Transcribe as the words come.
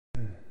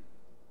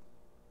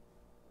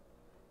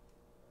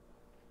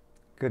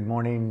Good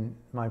morning,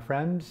 my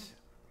friends,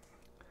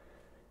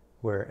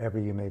 wherever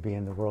you may be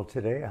in the world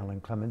today. Alan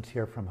Clements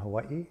here from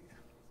Hawaii,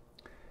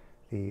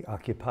 the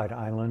occupied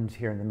islands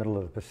here in the middle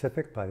of the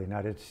Pacific by the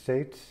United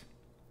States.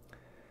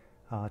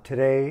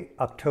 Today,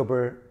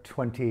 October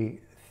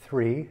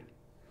 23,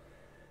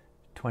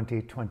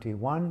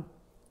 2021.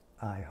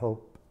 I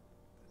hope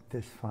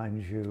this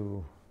finds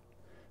you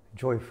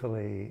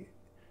joyfully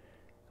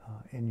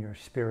in your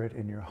spirit,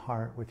 in your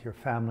heart, with your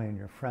family and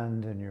your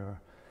friends and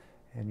your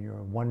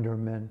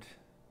wonderment.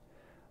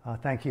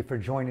 Thank you for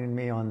joining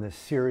me on this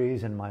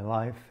series in my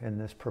life in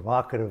this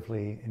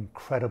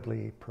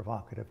incredibly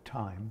provocative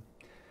time.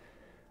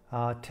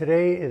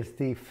 Today is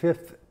the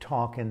fifth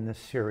talk in this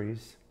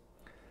series,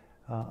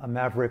 a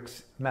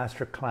Maverick's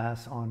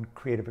masterclass on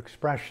creative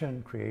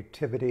expression,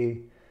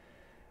 creativity,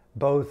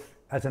 both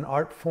as an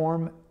art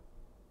form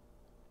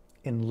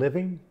in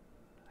living,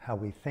 how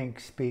we think,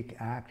 speak,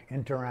 act,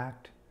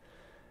 interact,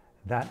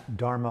 that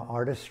Dhamma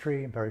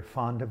artistry, I'm very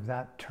fond of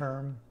that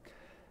term,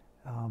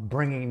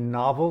 bringing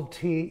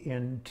novelty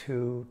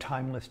into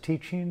timeless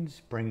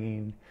teachings,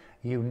 bringing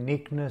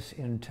uniqueness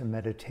into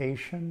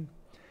meditation.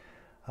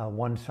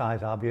 One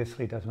size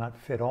obviously does not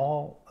fit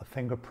all. A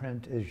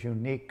fingerprint is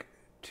unique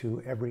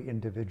to every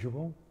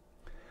individual.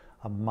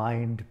 A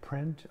mind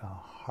print, a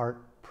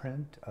heart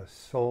print, a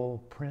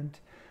soul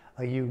print,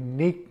 a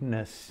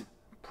uniqueness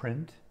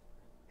print.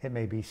 It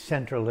may be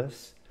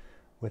centerless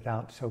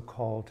without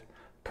so-called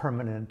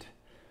permanent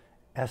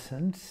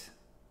essence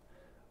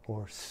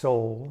or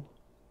soul,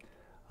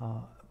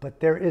 but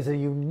there is a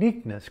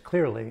uniqueness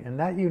clearly, and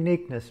that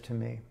uniqueness to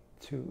me,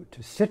 to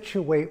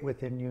situate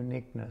within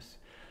uniqueness,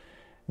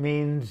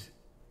 means,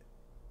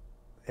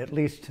 at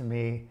least to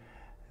me,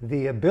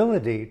 the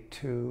ability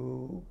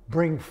to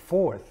bring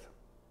forth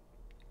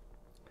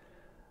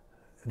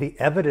the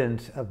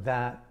evidence of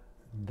that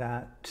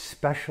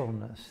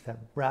specialness, that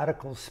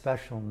radical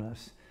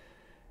specialness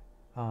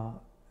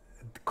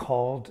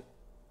called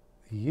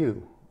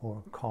you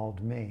or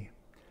called me.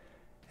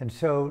 And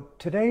so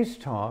today's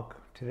talk,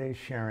 today's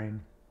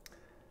sharing,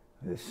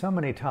 there's so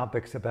many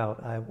topics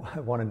about I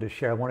wanted to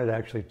share. I wanted to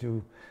actually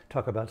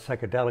talk about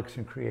psychedelics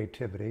and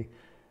creativity,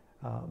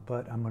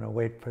 but I'm going to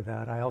wait for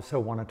that. I also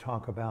want to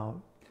talk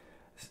about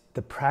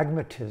the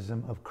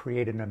pragmatism of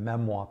creating a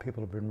memoir.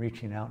 People have been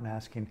reaching out and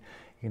asking,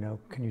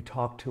 can you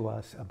talk to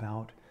us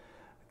about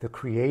the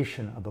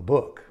creation of a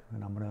book?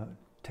 And I'm going to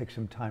take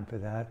some time for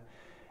that.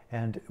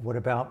 And what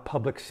about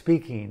public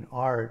speaking,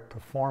 art,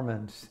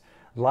 performance,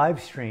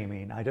 live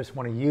streaming? I just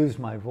want to use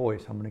my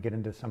voice. I'm going to get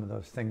into some of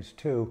those things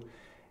too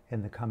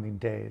in the coming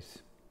days.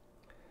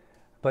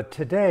 But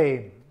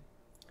today,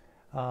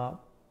 the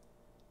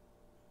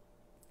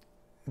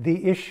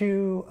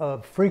issue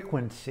of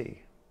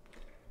frequency,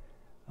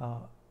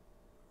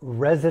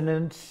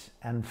 resonance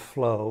and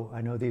flow. I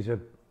know these are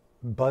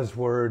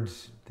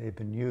buzzwords. They've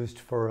been used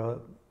for a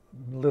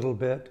little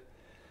bit.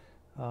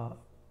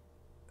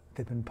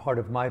 They've been part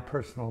of my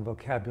personal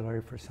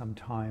vocabulary for some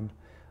time.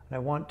 And I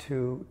want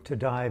to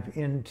dive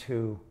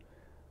into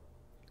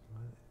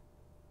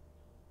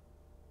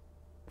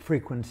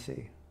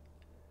frequency,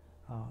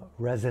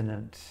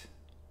 resonance,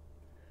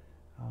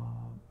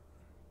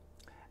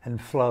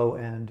 and flow,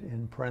 and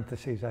in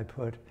parentheses I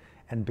put,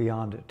 and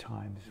beyond at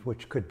times,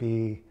 which could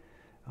be,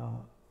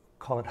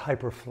 call it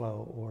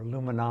hyperflow or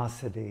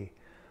luminosity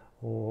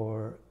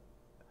or,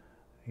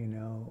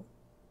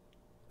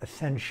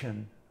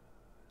 ascension.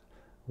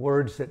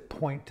 Words that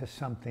point to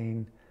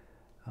something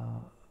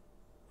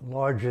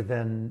larger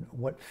than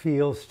what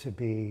feels to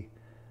be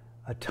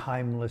a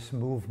timeless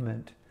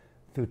movement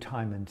through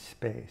time and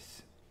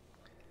space.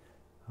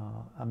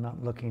 I'm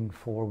not looking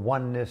for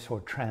oneness or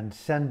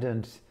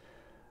transcendence,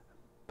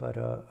 but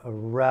a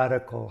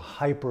radical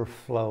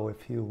hyperflow,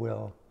 if you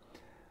will,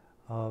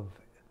 of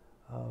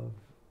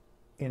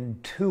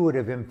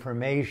intuitive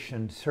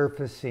information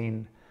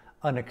surfacing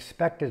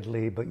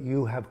unexpectedly, but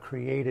you have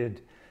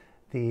created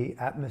the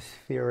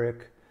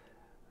atmospheric,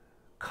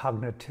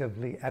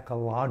 cognitively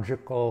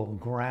ecological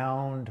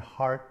ground,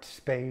 heart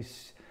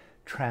space,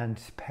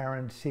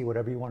 transparency,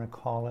 whatever you want to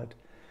call it,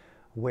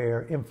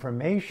 where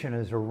information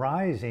is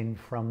arising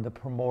from the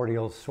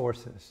primordial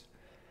sources.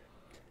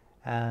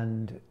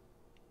 And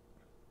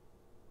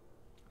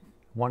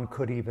one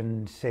could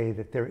even say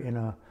that they're in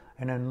an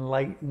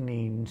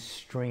enlightening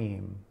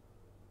stream,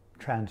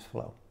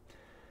 transflow.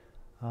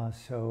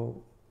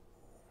 So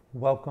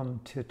welcome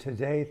to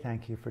today.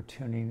 Thank you for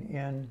tuning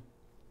in.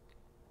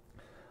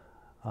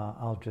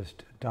 I'll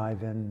just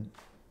dive in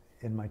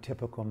my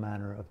typical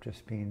manner of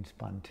just being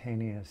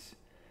spontaneous.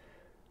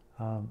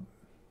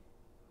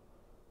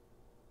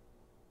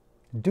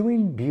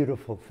 Doing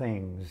beautiful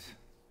things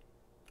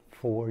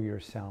for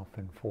yourself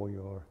and for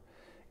your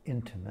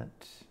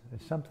intimates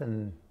is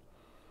something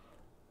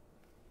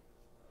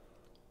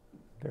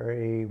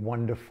very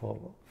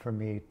wonderful for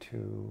me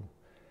to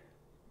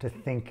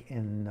think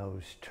in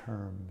those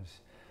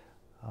terms.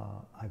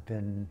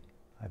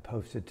 I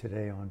posted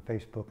today on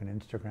Facebook and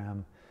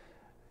Instagram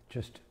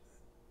just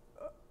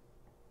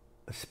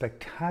a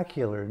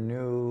spectacular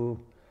new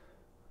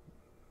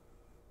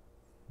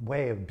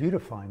way of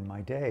beautifying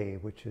my day,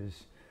 which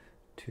is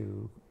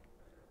to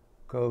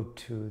go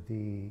to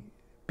the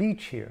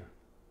beach here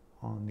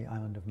on the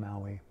island of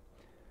Maui,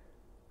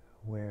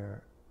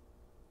 where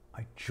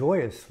I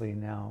joyously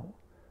now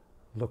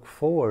look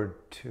forward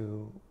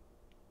to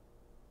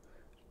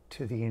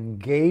the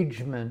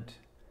engagement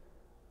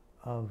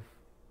of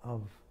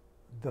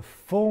the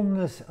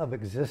fullness of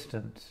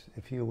existence,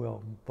 if you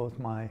will, both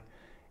my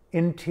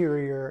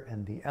interior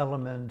and the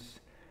elements,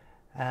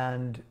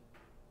 and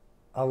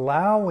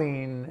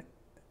allowing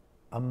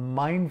a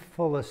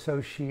mindful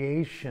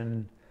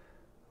association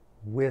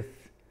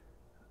with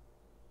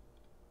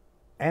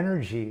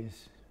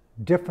energies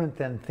different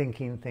than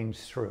thinking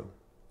things through.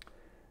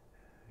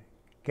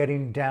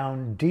 Getting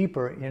down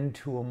deeper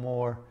into a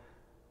more,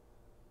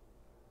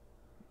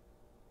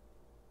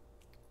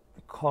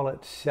 call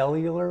it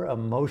cellular,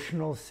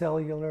 emotional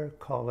cellular,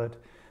 call it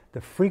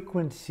the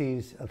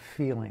frequencies of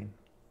feeling.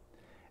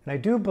 And I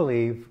do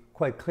believe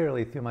quite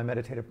clearly through my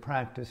meditative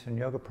practice and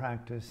yoga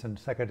practice and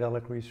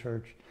psychedelic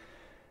research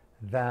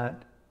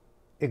that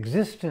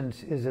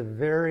existence is a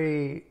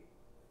very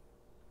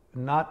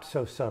not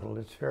so subtle.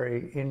 It's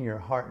very in your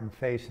heart and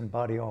face and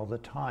body all the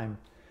time.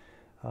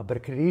 But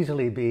it could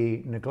easily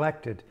be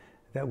neglected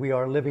that we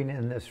are living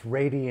in this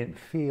radiant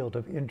field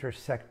of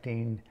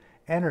intersecting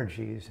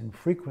energies and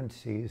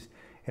frequencies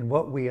in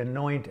what we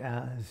anoint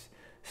as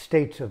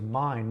states of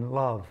mind,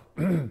 love,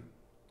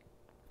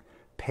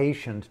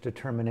 patience,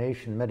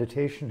 determination.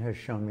 Meditation has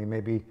shown me,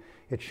 maybe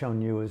it's shown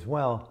you as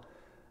well,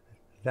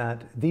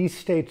 that these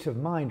states of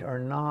mind are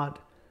not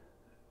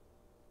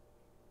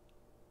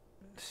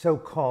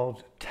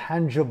so-called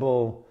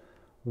tangible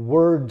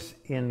words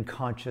in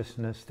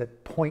consciousness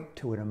that point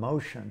to an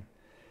emotion.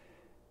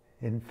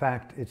 In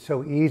fact, it's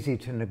so easy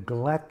to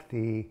neglect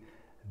the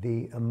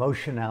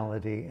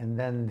emotionality and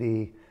then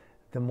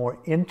the more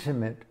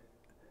intimate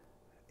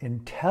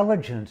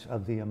intelligence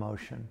of the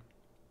emotion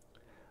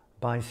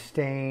by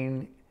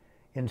staying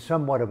in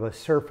somewhat of a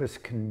surface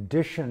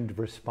conditioned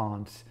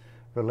response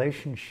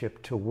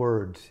relationship to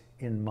words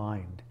in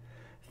mind,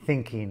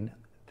 thinking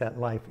that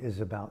life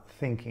is about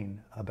thinking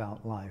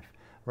about life,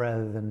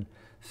 rather than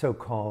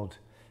so-called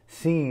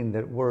seeing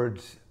that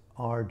words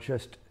are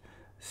just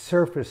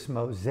surface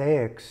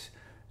mosaics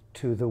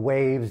to the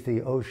waves,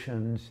 the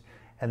oceans,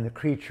 and the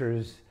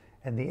creatures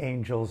and the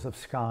angels of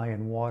sky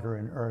and water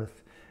and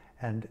earth,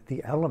 and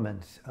the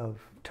elements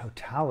of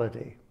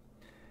totality.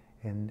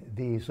 And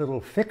these little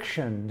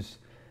fictions,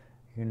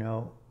 you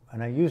know,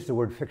 and I use the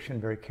word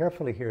fiction very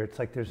carefully here, it's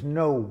like there's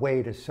no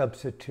way to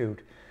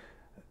substitute,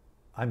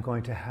 I'm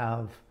going to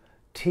have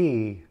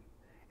tea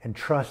and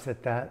trust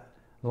that that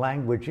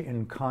language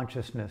in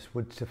consciousness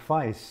would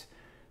suffice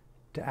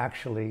to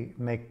actually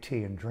make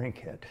tea and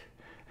drink it.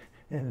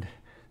 And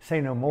say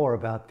no more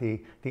about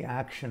the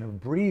action of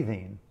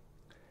breathing,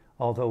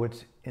 although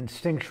it's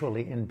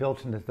instinctually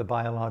inbuilt into the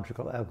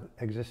biological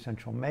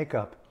existential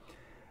makeup.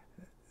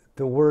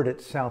 The word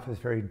itself is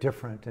very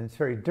different, and it's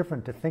very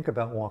different to think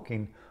about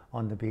walking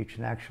on the beach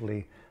and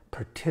actually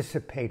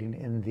participating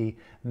in the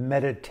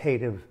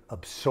meditative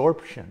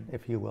absorption,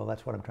 if you will.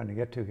 That's what I'm trying to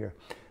get to here.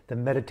 The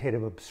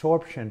meditative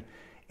absorption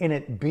in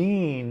it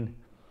being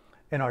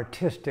an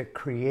artistic,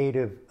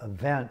 creative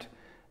event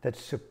that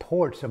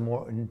supports a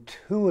more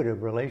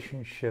intuitive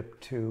relationship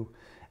to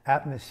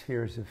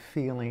atmospheres of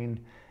feeling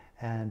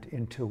and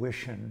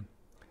intuition.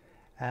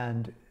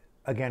 And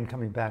again,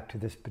 coming back to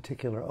this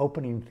particular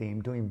opening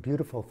theme, doing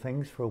beautiful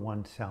things for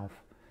oneself,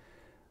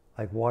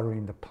 like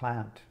watering the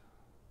plant,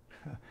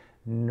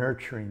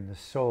 nurturing the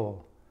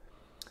soul,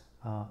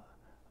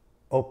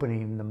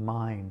 opening the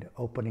mind,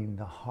 opening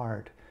the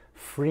heart,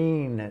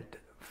 freeing it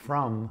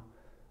from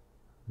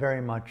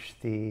very much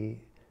the,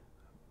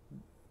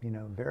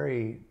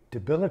 very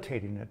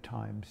debilitating at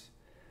times,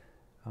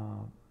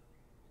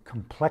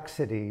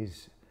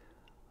 complexities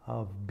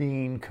of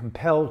being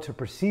compelled to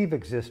perceive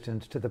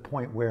existence to the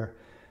point where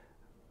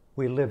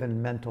we live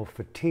in mental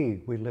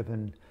fatigue, we live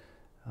in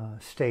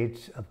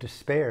states of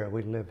despair,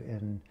 we live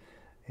in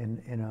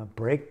a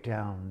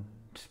breakdown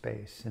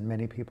space. And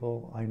many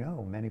people I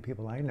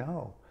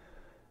know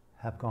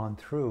have gone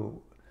through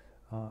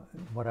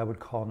what I would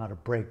call not a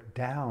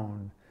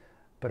breakdown,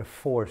 but a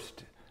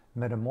forced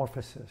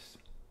metamorphosis,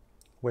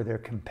 where they're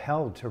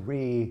compelled to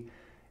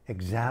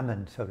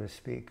re-examine, so to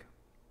speak,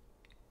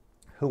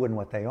 who and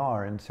what they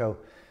are. And so,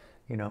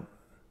 the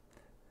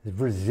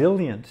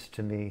resilience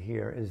to me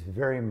here is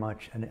very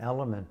much an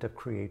element of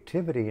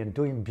creativity, and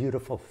doing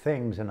beautiful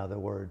things, in other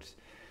words,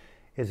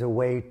 is a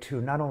way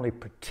to not only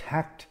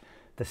protect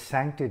the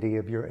sanctity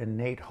of your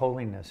innate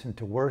holiness and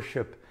to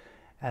worship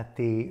at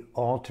the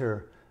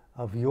altar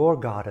of your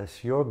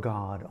goddess, your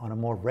God, on a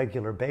more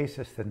regular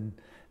basis than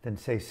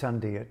say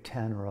Sunday at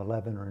 10 or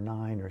 11 or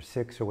 9 or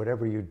 6 or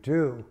whatever you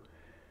do,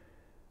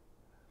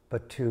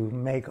 but to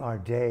make our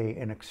day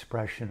an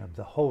expression of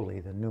the holy,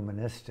 the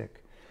nuministic,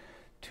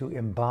 to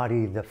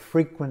embody the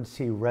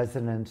frequency,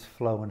 resonance,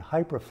 flow, and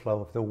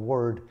hyperflow of the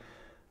word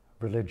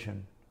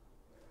religion.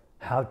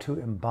 How to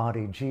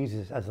embody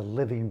Jesus as a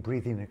living,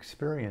 breathing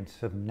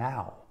experience of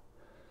now,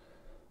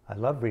 I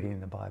love reading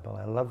the Bible.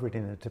 I love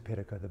reading the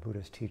Tipitaka, the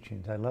Buddhist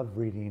teachings. I love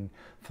reading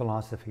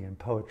philosophy and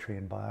poetry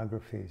and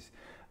biographies.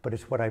 But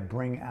it's what I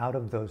bring out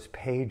of those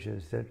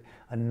pages that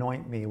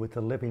anoint me with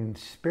the living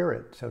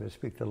spirit, so to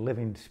speak, the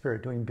living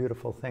spirit, doing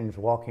beautiful things,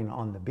 walking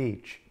on the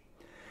beach.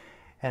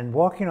 And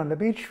walking on the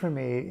beach for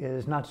me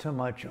is not so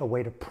much a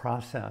way to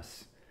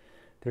process.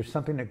 There's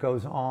something that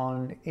goes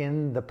on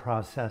in the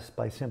process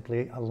by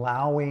simply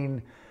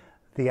allowing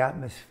the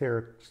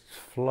atmospheric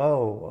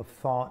flow of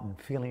thought and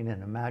feeling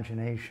and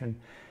imagination.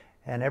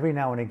 And every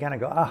now and again I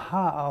go,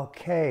 aha,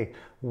 okay,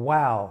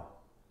 wow.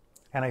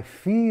 And I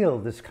feel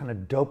this kind of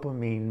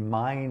dopamine,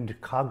 mind,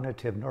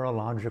 cognitive,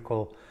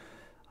 neurological,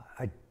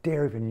 I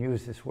dare even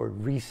use this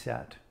word,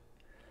 reset.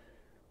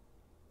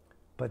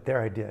 But there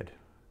I did.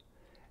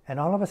 And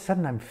all of a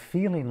sudden I'm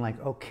feeling like,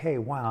 okay,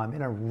 wow, I'm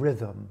in a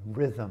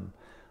rhythm.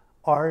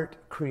 Art,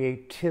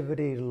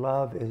 creativity,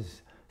 love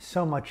is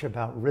so much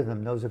about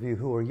rhythm. Those of you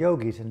who are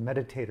yogis and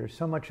meditators,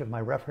 so much of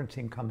my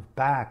referencing comes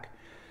back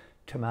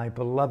to my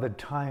beloved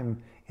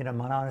time in a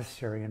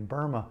monastery in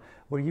Burma,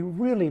 where you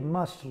really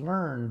must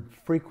learn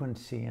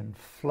frequency and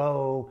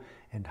flow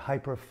and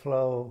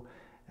hyperflow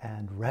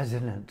and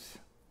resonance.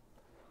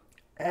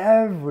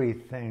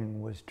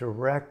 Everything was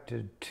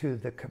directed to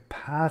the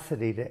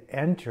capacity to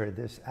enter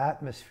this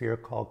atmosphere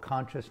called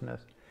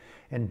consciousness.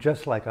 And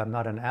just like I'm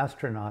not an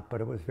astronaut,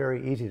 but it was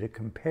very easy to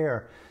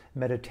compare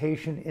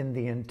meditation in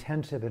the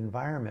intensive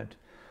environment,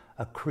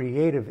 a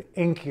creative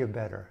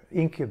incubator.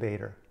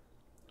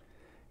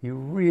 You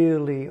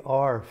really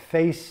are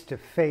face to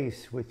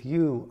face with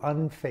you,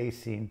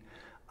 unfacing,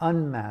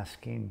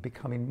 unmasking,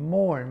 becoming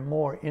more and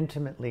more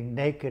intimately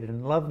naked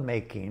and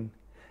lovemaking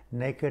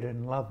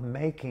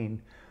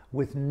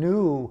with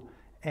new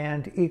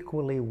and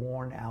equally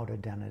worn out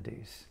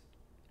identities.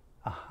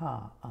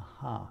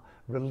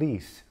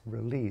 Release.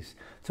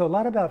 So a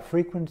lot about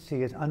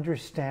frequency is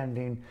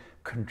understanding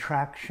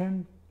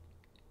contraction,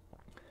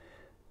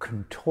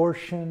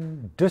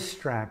 contortion,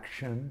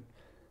 distraction,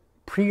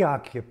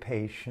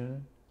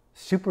 preoccupation,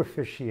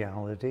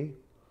 superficiality,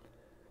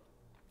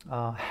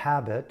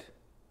 habit,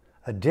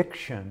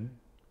 addiction,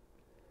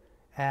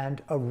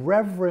 and a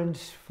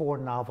reverence for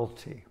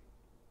novelty.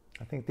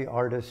 I think the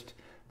artist,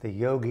 the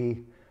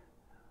yogi,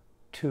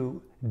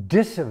 to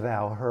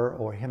disavow her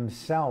or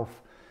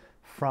himself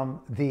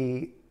from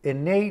the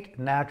innate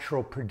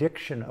natural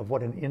prediction of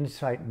what an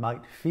insight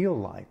might feel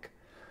like,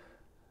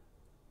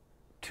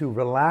 to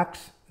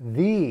relax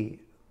the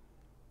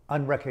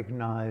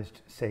unrecognized,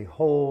 say,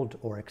 hold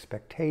or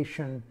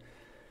expectation.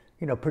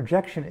 You know,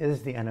 projection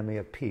is the enemy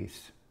of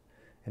peace,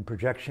 and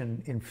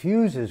projection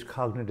infuses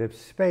cognitive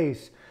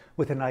space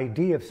with an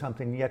idea of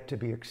something yet to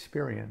be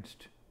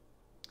experienced.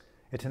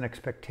 It's an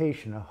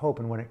expectation, a hope,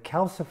 and when it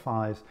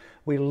calcifies,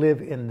 we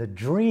live in the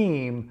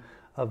dream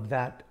of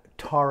that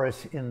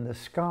Taurus in the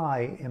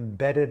sky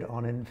embedded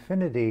on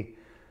infinity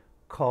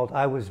called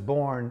I was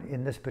born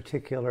in this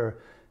particular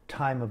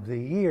time of the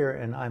year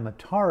and I'm a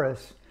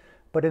Taurus,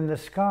 but in the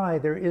sky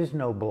there is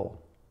no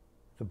bull.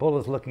 The bull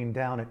is looking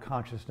down at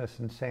consciousness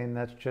and saying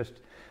that's just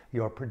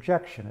your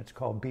projection. It's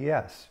called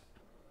BS.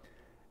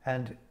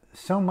 And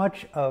so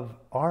much of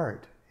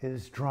art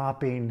is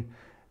dropping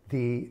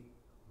the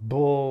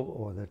bull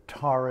or the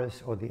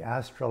Taurus or the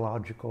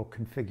astrological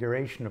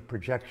configuration of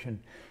projection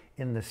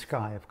in the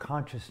sky of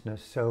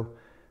consciousness. So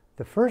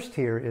the first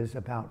here is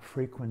about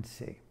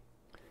frequency.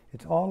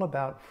 It's all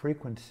about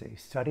frequency,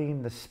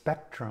 studying the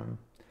spectrum.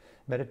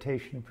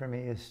 Meditation for me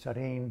is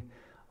studying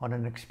on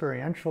an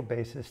experiential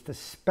basis the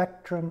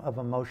spectrum of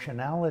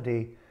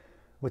emotionality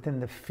within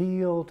the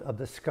field of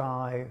the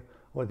sky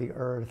or the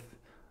earth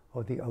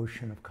or the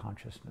ocean of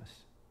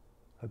consciousness.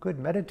 A good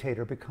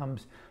meditator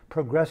becomes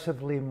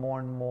progressively more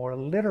and more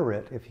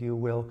literate, if you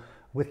will,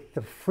 with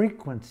the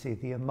frequency,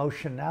 the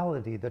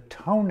emotionality, the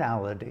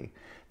tonality,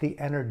 the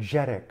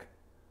energetic,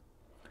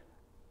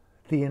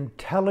 the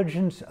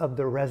intelligence of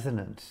the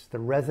resonance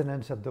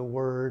of the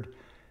word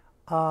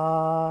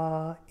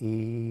A-E-O-U.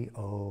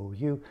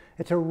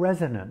 It's a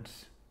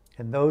resonance.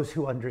 And those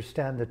who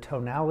understand the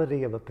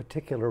tonality of a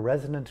particular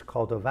resonance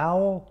called a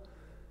vowel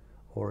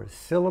or a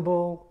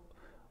syllable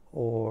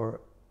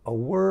or a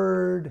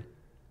word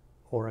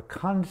or a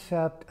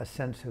concept, a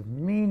sense of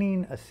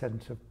meaning, a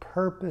sense of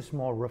purpose,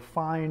 more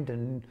refined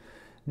and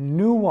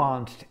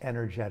nuanced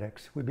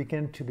energetics, we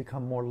begin to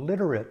become more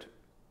literate,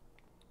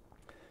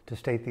 to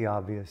state the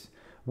obvious,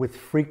 with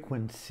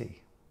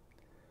frequency.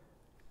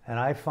 And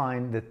I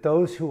find that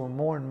those who are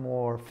more and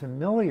more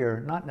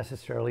familiar, not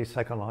necessarily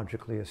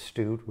psychologically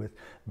astute, with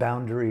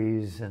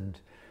boundaries and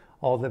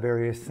all the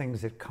various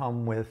things that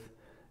come with,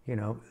 you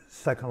know,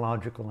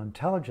 psychological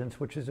intelligence,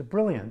 which is a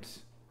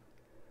brilliance.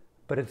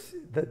 But it's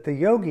the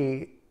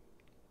yogi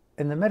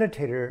and the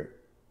meditator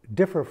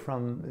differ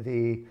from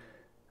the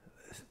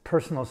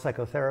personal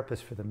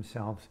psychotherapist for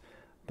themselves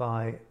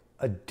by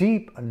a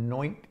deep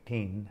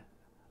anointing,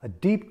 a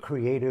deep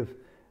creative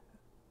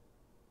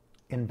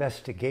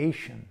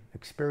investigation,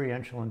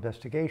 experiential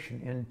investigation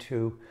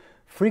into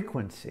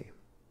frequency.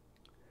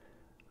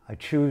 I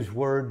choose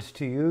words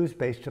to use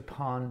based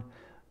upon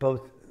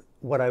both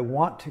what I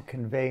want to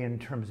convey in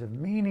terms of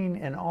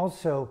meaning, and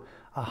also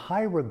a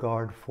high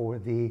regard for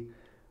the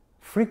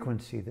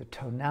frequency, the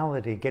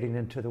tonality, getting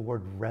into the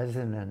word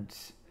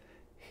resonance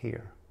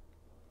here.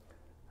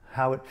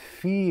 How it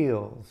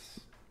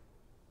feels.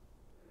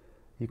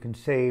 You can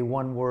say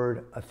one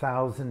word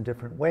 1,000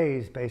 different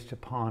ways based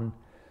upon,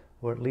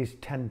 or at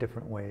least 10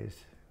 different ways.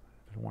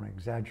 I don't want to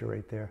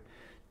exaggerate there.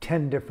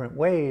 10 different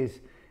ways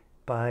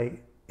by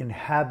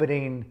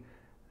inhabiting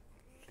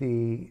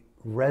the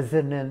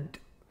resonant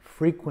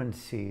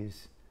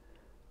frequencies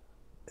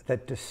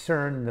that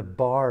discern the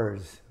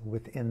bars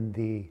within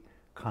the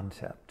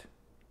concept.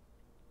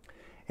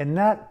 And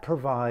that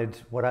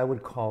provides what I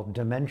would call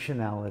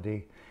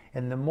dimensionality,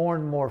 and the more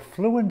and more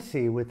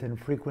fluency within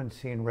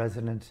frequency and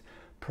resonance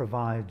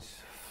provides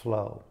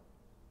flow.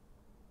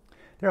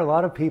 There are a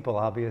lot of people,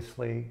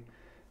 obviously,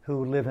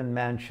 who live in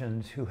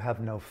mansions who have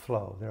no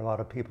flow. There are a lot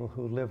of people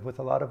who live with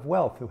a lot of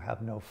wealth who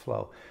have no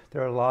flow.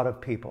 There are a lot of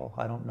people,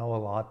 I don't know a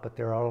lot, but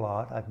there are a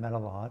lot, I've met a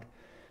lot.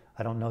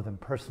 I don't know them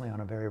personally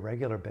on a very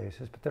regular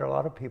basis, but there are a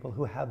lot of people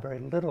who have very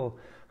little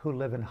who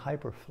live in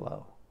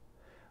hyperflow.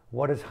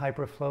 What is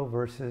hyperflow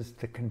versus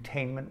the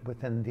containment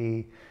within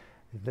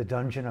the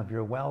dungeon of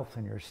your wealth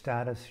and your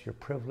status, your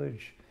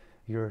privilege,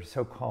 your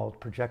so-called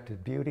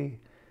projected beauty,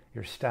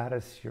 your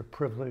status, your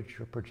privilege,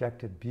 your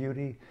projected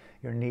beauty,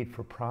 your need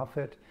for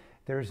profit?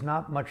 There's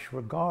not much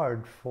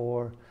regard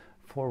for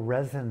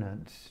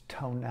resonance,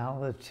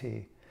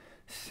 tonality,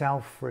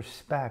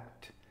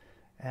 self-respect,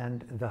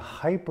 and the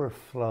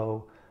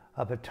hyperflow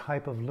of a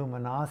type of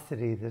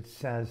luminosity that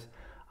says,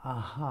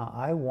 aha,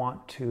 I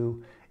want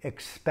to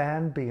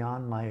expand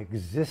beyond my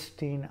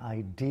existing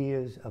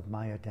ideas of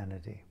my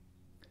identity.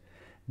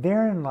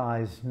 Therein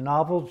lies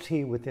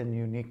novelty within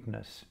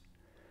uniqueness.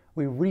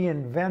 We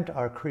reinvent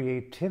our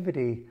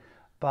creativity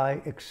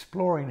by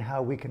exploring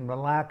how we can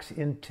relax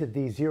into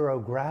the zero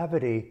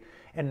gravity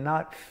and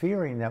not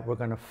fearing that we're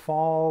going to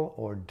fall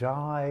or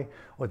die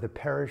or the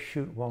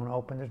parachute won't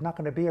open. There's not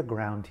going to be a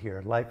ground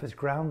here. Life is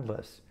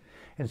groundless.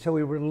 And so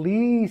we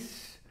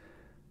release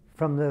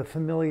from the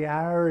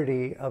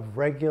familiarity of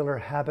regular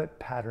habit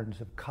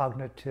patterns of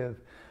cognitive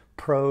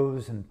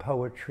prose and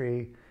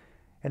poetry.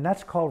 And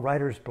that's called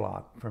writer's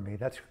block for me.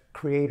 That's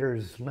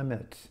creator's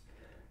limits.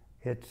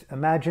 It's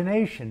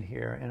imagination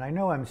here. And I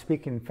know I'm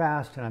speaking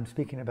fast and I'm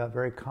speaking about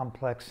very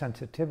complex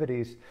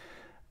sensitivities,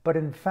 but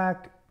in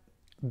fact,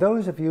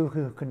 those of you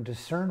who can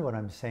discern what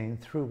I'm saying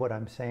through what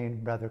I'm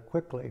saying rather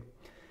quickly,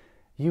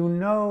 you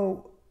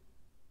know,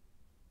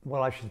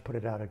 well, I should put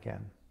it out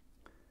again.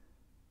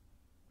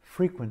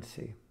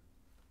 Frequency,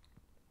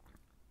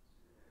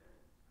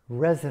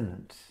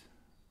 resonance,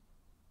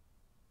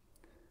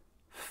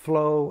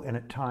 flow, and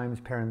at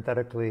times,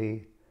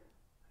 parenthetically,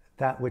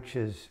 that which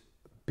is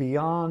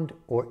beyond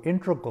or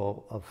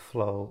integral of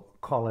flow,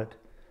 call it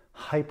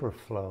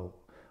hyperflow,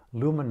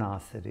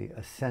 luminosity,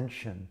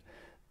 ascension,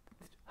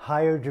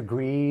 higher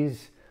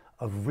degrees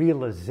of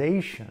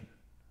realization.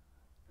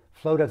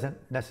 Flow doesn't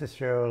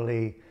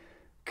necessarily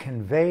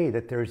convey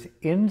that there's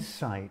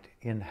insight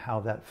in how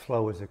that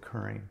flow is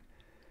occurring.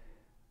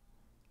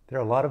 There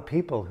are a lot of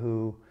people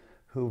who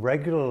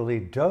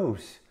regularly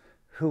dose,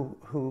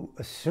 who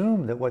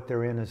assume that what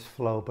they're in is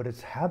flow, but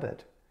it's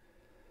habit.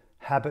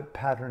 Habit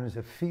patterns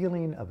of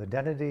feeling, of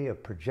identity,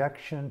 of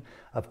projection,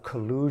 of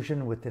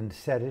collusion within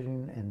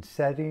setting,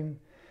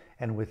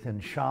 and within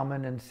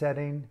shaman and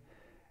setting.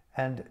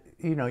 And,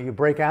 you know, you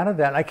break out of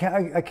that.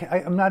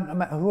 I'm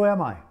not, who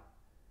am I?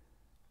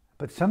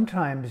 But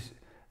sometimes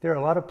there are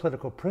a lot of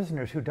political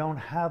prisoners who don't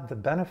have the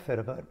benefit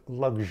of a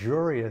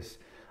luxurious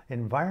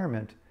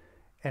environment.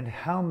 And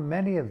how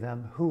many of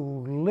them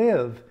who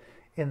live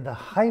in the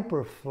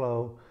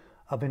hyperflow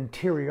of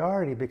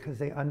interiority because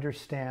they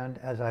understand,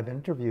 as I've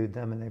interviewed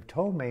them and they've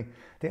told me,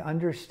 they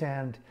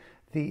understand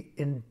the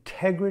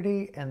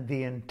integrity and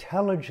the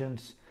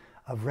intelligence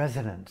of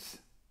resonance.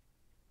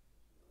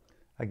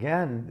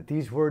 Again,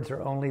 these words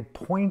are only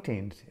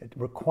pointings. It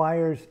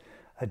requires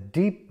a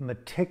deep,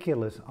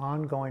 meticulous,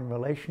 ongoing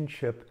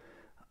relationship.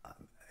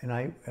 And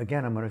I'm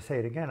going to say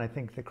it again, I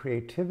think the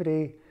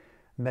creativity,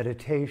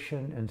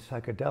 meditation, and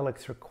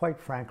psychedelics are, quite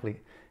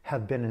frankly,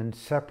 have been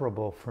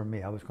inseparable for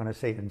me. I was going to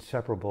say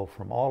inseparable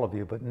from all of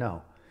you, but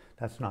no,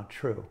 that's not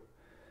true.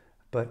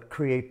 But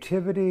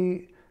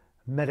creativity,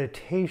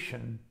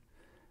 meditation,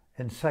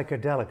 and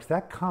psychedelics,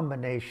 that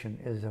combination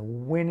is a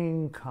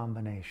winning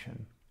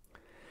combination.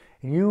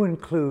 You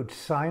include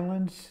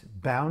silence,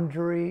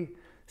 boundary,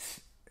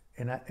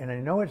 and I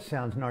know it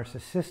sounds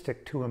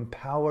narcissistic to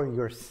empower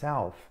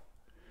yourself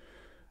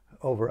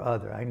over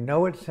other. I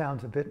know it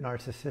sounds a bit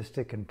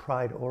narcissistic and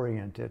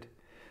pride-oriented.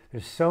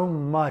 There's so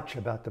much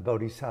about the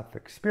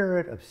bodhisattvic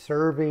spirit of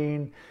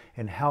serving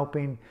and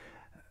helping.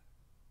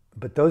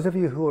 But those of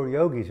you who are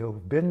yogis, who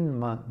have been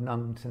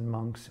nuns and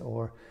monks,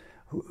 or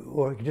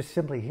just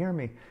simply hear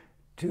me,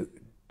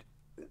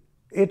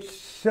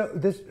 it's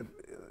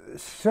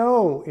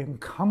so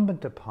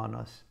incumbent upon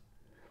us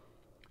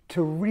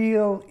to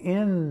reel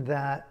in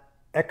that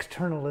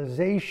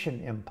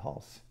externalization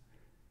impulse.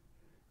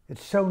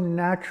 It's so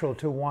natural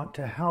to want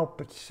to help,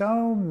 but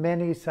so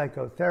many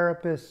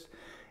psychotherapists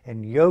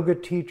and yoga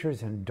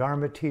teachers and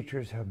Dhamma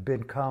teachers have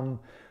become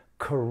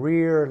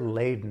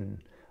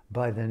career-laden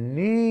by the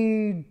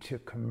need to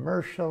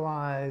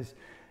commercialize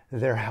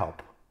their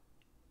help.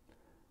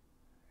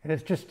 And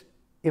it's just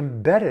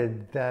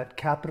embedded that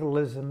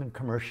capitalism and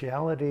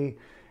commerciality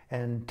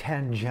and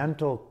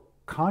tangential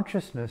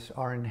consciousness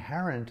are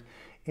inherent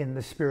in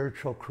the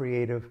spiritual,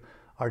 creative,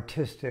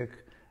 artistic,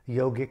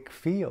 yogic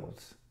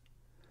fields.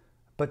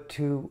 But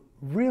to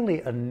really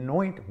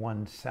anoint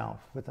oneself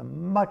with a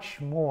much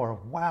more,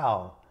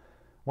 wow,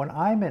 when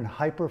I'm in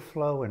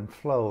hyperflow and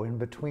flow in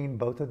between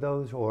both of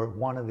those, or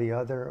one or the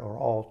other, or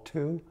all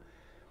two,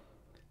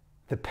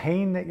 the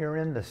pain that you're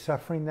in, the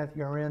suffering that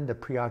you're in, the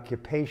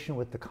preoccupation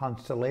with the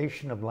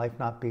constellation of life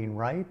not being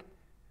right,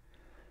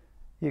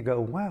 you go,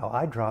 wow,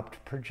 I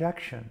dropped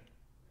projection.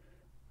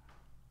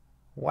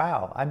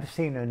 Wow, I'm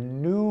seeing a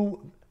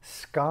new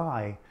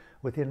sky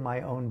within my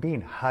own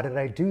being. How did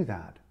I do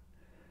that?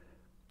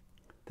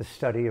 The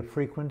study of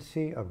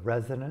frequency, of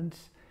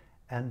resonance,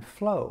 and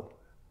flow.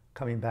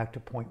 Coming back to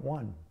point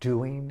one,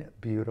 doing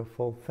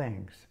beautiful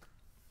things.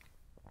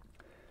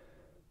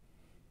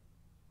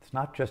 It's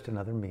not just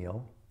another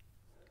meal.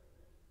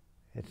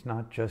 It's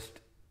not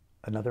just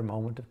another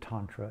moment of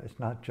Tantra. It's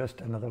not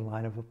just another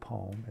line of a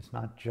poem. It's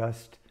not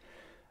just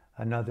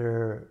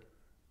another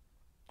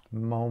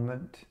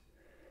moment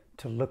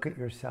to look at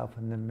yourself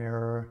in the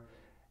mirror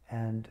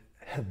and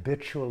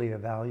habitually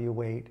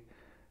evaluate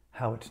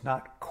how it's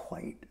not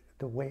quite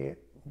the way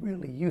it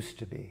really used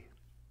to be.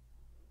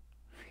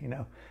 You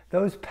know,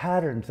 those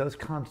patterns, those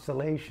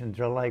constellations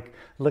are like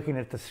looking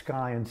at the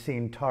sky and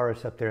seeing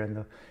Taurus up there,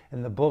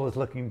 and the bull is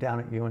looking down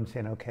at you and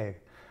saying, okay,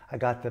 I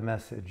got the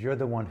message. You're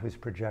the one who's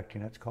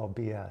projecting. It's called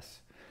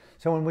BS.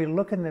 So when we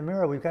look in the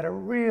mirror, we've got to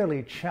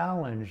really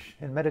challenge,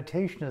 and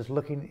meditation is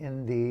looking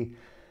in the,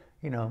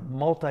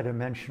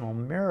 multidimensional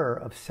mirror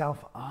of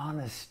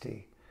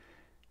self-honesty.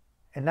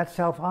 And that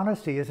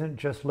self-honesty isn't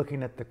just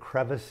looking at the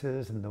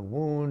crevices and the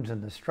wounds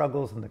and the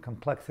struggles and the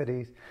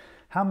complexities.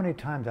 How many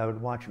times I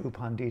would watch U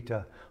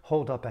Pandita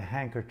hold up a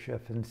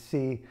handkerchief and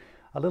see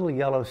a little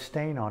yellow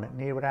stain on it,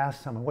 and he would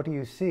ask someone, what do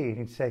you see? And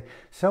he'd say,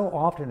 so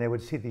often they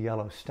would see the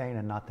yellow stain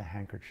and not the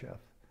handkerchief,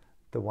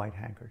 the white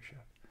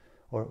handkerchief,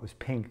 or it was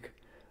pink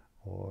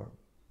or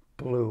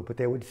blue, but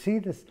they would see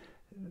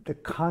the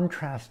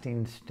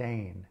contrasting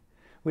stain.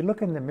 We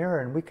look in the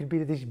mirror and we could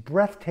be these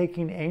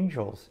breathtaking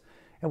angels,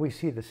 and we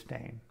see the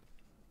stain.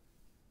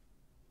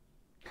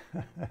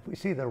 We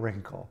see the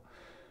wrinkle.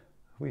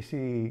 We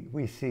see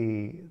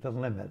the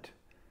limit.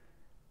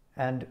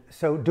 And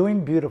so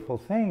doing beautiful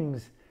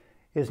things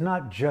is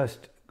not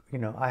just,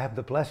 I have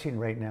the blessing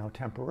right now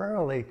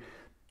temporarily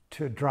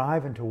to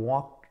drive and to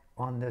walk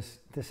on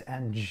this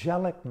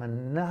angelic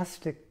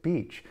monastic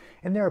beach.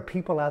 And there are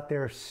people out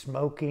there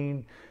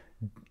smoking.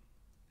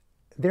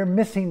 They're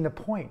missing the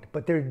point,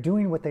 but they're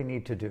doing what they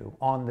need to do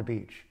on the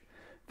beach.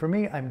 For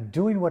me, I'm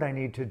doing what I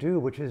need to do,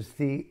 which is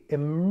the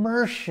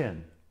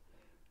immersion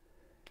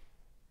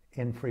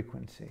in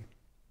frequency.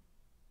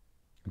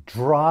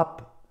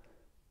 Drop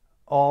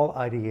all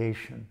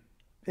ideation.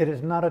 It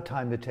is not a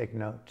time to take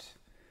notes.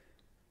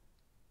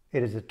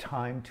 It is a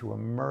time to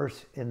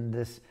immerse in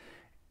this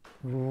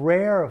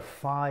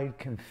rarefied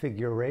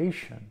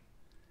configuration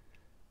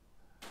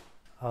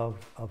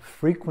of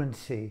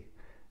frequency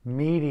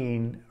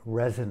meeting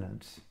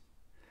resonance,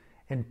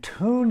 and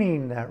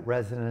tuning that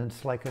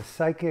resonance like a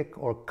psychic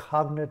or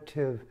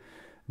cognitive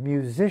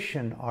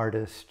musician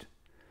artist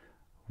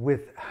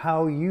with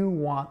how you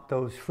want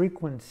those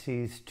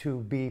frequencies to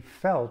be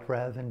felt,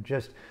 rather than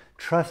just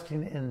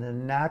trusting in the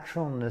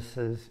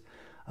naturalnesses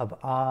of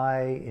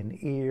eye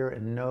and ear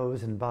and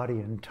nose and body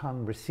and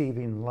tongue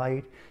receiving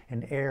light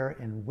and air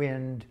and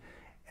wind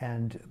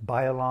and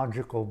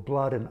biological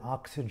blood and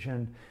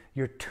oxygen.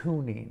 You're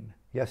tuning.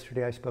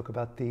 Yesterday I spoke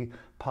about the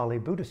Pali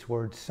Buddhist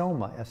word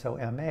soma,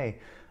 S-O-M-A,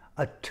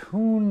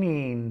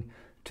 attuning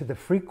to the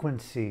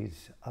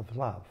frequencies of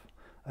love,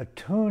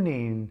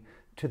 attuning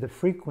to the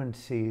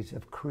frequencies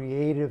of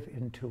creative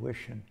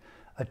intuition,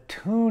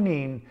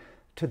 attuning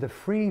to the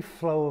free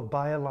flow of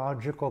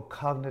biological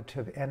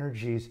cognitive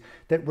energies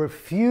that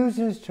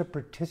refuses to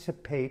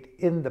participate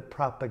in the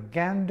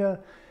propaganda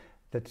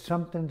that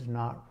something's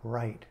not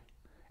right.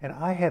 And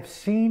I have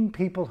seen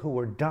people who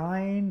are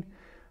dying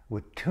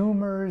with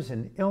tumors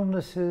and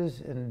illnesses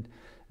and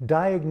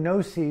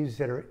diagnoses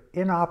that are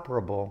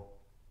inoperable,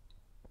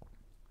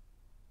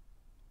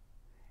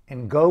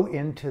 and go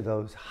into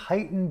those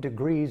heightened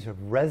degrees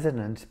of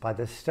resonance by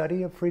the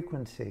study of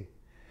frequency.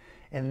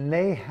 And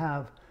they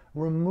have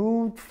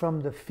removed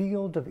from the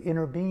field of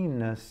inner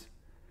beingness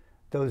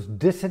those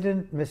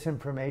dissident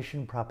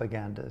misinformation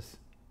propagandas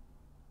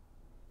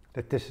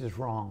that this is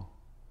wrong.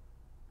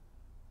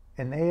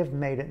 And they have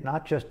made it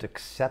not just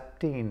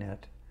accepting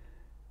it,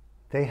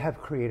 they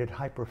have created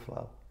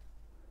hyperflow.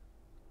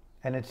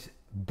 And it's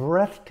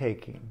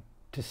breathtaking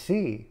to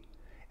see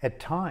at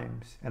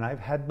times, and I've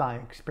had my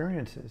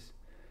experiences.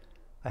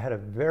 I had a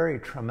very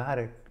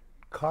traumatic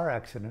car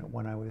accident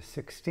when I was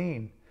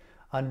 16,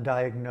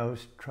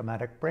 undiagnosed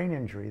traumatic brain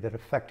injury that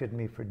affected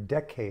me for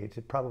decades.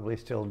 It probably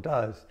still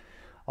does,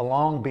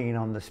 along being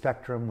on the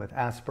spectrum with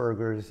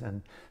Asperger's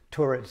and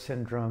Tourette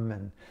syndrome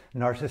and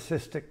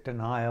narcissistic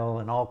denial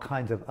and all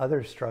kinds of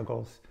other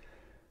struggles.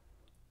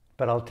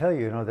 But I'll tell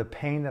you, the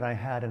pain that I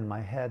had in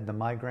my head, the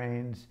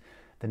migraines,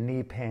 the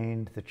knee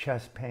pains, the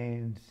chest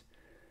pains,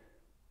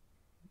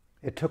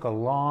 it took a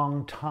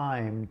long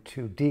time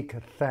to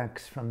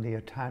deconnect from the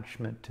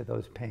attachment to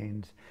those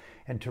pains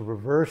and to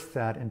reverse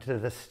that into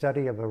the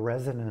study of a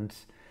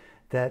resonance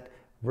that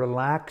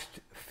relaxed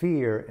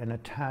fear and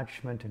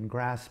attachment and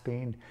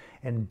grasping,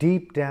 and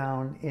deep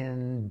down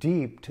in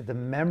deep to the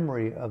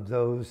memory of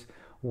those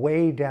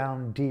way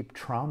down deep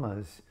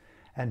traumas,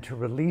 and to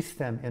release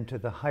them into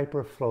the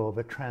hyperflow of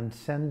a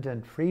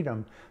transcendent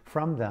freedom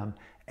from them.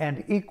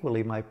 And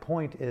equally, my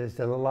point is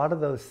that a lot of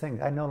those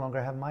things, I no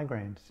longer have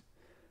migraines.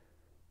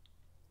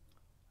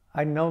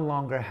 I no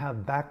longer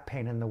have back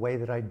pain in the way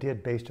that I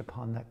did based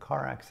upon that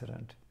car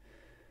accident.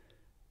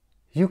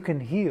 You can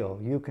heal,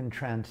 you can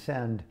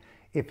transcend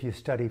if you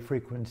study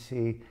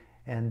frequency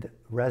and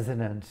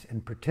resonance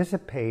and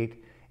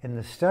participate in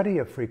the study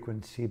of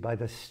frequency by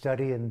the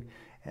study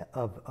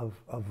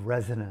of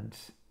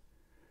resonance.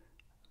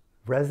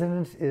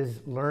 Resonance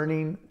is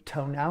learning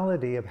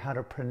tonality of how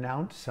to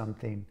pronounce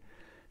something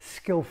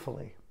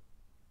skillfully.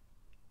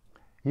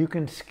 You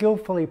can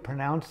skillfully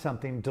pronounce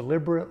something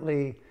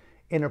deliberately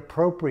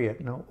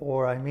inappropriate,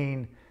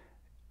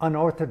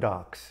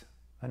 unorthodox.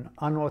 An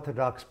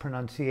unorthodox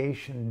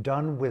pronunciation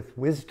done with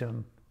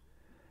wisdom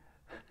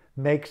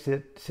makes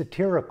it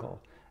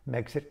satirical,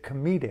 makes it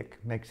comedic,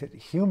 makes it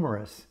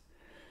humorous.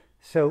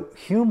 So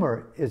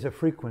humor is a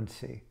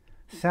frequency.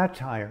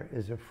 Satire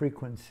is a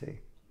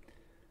frequency.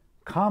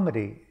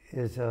 Comedy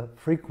is a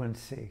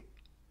frequency.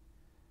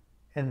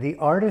 And the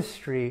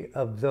artistry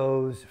of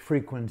those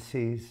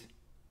frequencies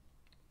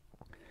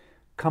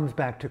comes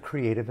back to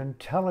creative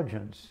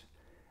intelligence.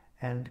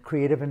 And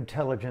creative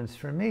intelligence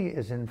for me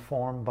is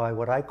informed by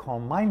what I call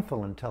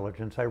mindful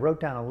intelligence. I wrote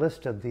down a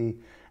list of the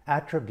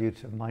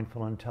attributes of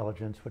mindful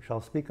intelligence, which I'll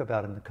speak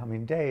about in the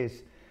coming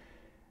days.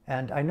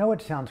 And I know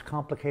it sounds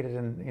complicated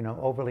and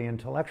overly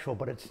intellectual,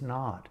 but it's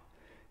not.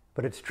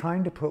 But it's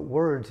trying to put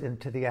words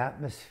into the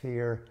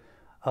atmosphere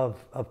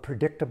of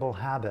predictable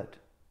habit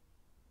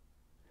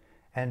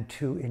and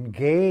to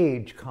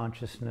engage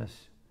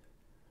consciousness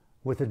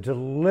with a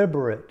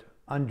deliberate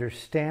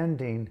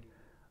understanding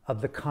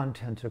of the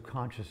content of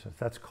consciousness.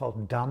 That's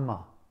called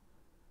Dhamma.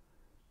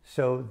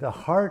 So the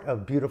heart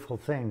of beautiful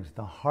things,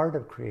 the heart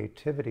of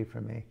creativity for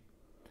me,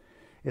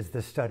 is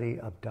the study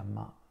of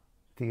Dhamma,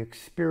 the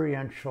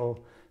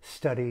experiential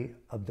study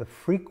of the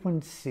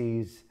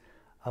frequencies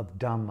of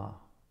Dhamma.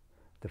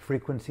 The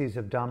frequencies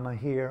of Dhamma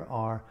here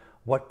are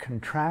what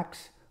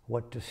contracts,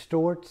 what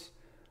distorts,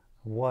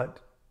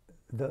 what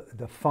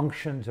the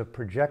functions of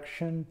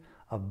projection,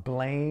 of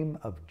blame,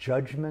 of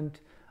judgment,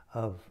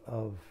 of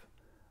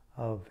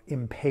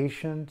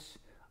impatience,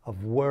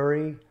 of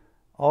worry.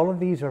 All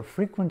of these are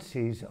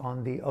frequencies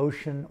on the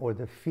ocean or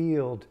the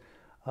field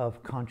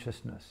of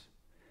consciousness.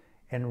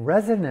 And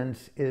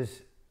resonance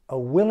is a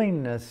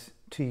willingness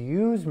to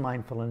use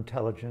mindful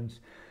intelligence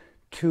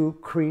to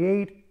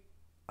create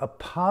a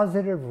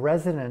positive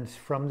resonance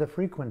from the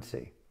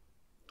frequency.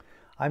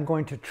 I'm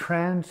going to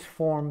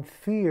transform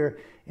fear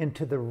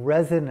into the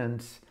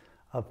resonance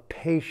of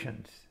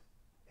patience.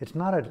 It's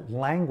not a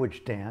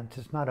language dance.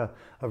 It's not a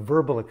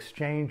verbal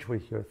exchange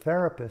with your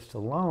therapist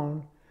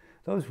alone.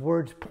 Those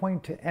words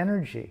point to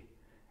energy.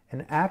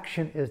 And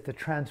action is the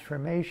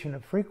transformation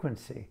of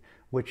frequency,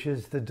 which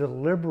is the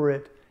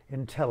deliberate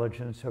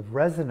intelligence of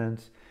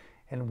resonance.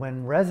 And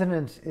when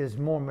resonance is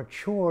more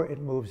mature, it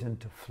moves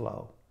into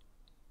flow.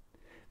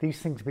 These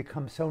things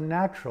become so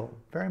natural,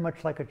 very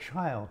much like a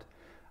child.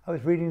 I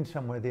was reading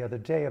somewhere the other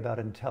day about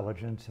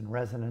intelligence and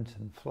resonance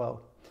and flow,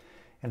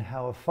 and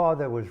how a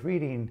father was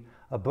reading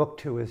a book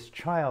to his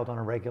child on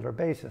a regular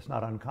basis,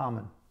 not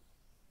uncommon.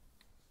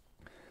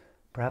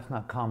 Perhaps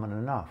not common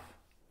enough.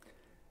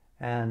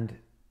 And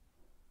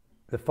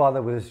the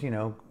father was,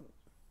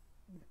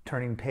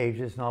 turning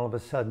pages, and all of a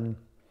sudden,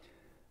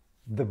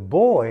 the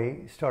boy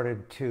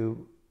started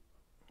to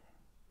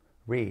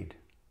read.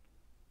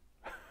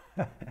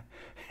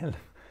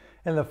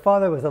 And the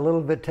father was a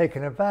little bit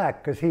taken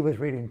aback because he was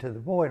reading to the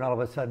boy, and all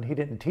of a sudden he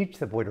didn't teach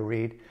the boy to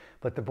read,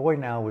 but the boy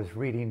now was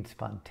reading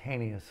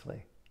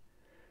spontaneously.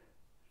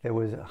 There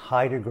was a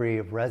high degree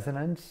of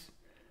resonance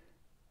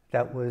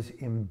that was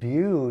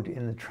imbued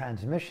in the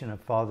transmission of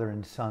father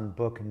and son,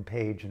 book and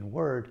page and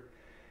word.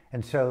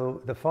 And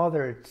so the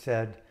father, it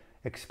said,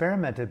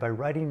 experimented by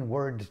writing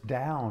words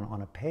down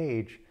on a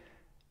page,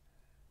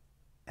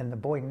 and the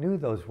boy knew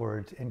those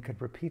words and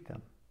could repeat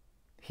them.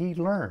 He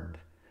learned.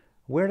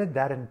 Where did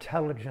that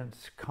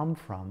intelligence come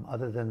from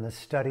other than the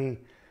study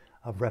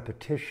of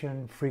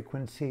repetition,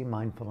 frequency,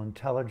 mindful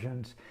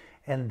intelligence,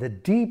 and the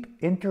deep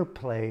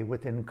interplay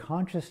within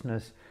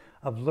consciousness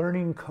of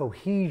learning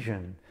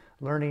cohesion,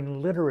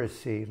 learning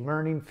literacy,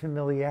 learning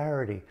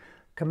familiarity?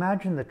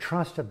 Imagine the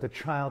trust of the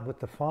child with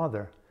the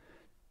father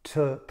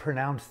to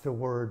pronounce the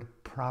word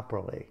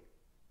properly.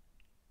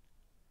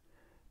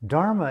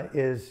 Dharma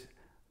is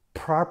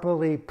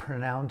properly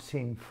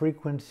pronouncing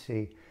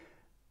frequency.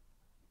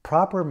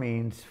 Proper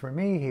means, for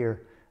me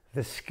here,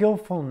 the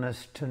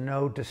skillfulness to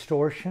know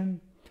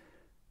distortion,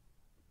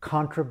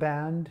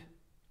 contraband,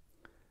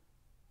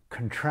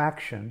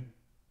 contraction,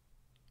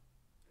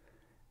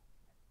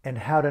 and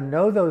how to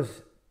know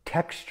those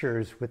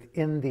textures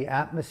within the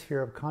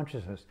atmosphere of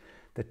consciousness.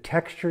 The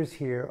textures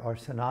here are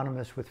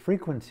synonymous with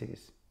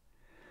frequencies.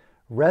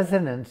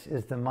 Resonance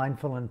is the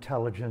mindful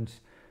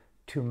intelligence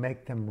to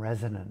make them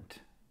resonant,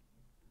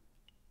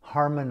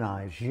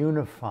 harmonize,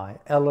 unify,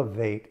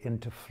 elevate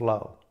into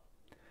flow.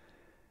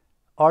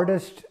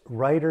 Artists,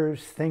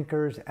 writers,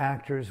 thinkers,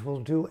 actors will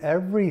do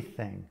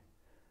everything.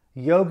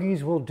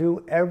 Yogis will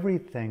do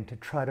everything to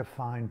try to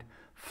find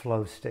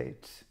flow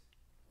states.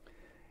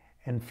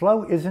 And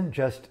flow isn't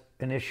just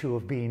an issue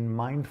of being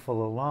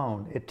mindful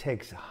alone. It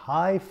takes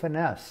high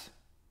finesse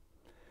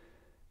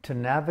to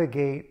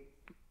navigate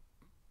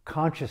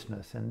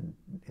consciousness, and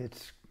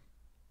it's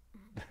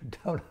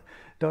don't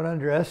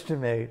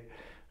underestimate,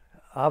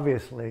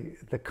 obviously,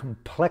 the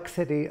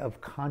complexity of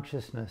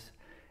consciousness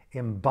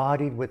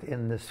embodied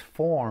within this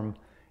form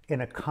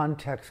in a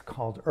context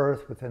called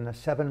Earth, within a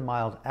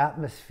 7-mile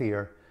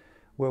atmosphere,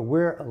 where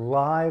we're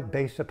alive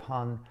based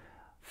upon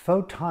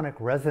photonic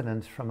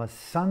resonance from a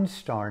sun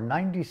star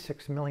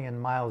 96 million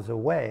miles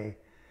away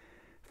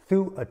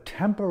through a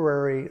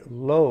temporary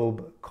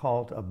lobe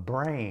called a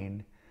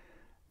brain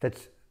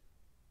that's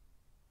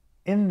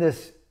in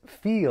this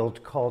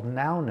field called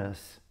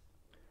nowness,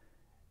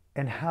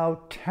 and how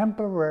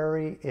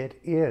temporary it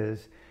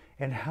is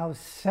and how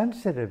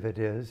sensitive it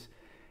is.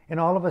 And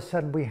all of a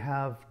sudden we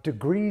have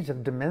degrees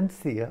of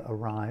dementia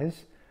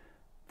arise,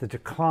 the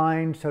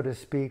decline, so to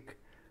speak,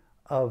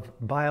 of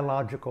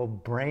biological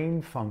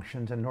brain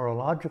functions and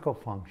neurological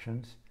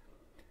functions.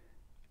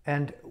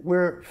 And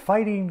we're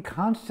fighting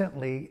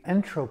constantly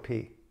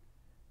entropy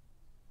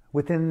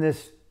within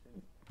this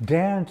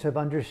dance of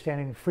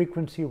understanding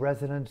frequency,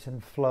 resonance,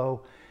 and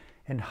flow.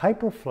 And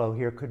hyperflow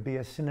here could be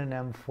a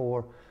synonym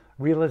for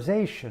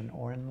realization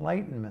or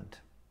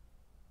enlightenment.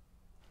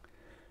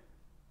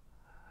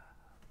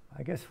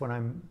 I guess what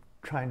I'm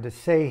trying to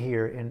say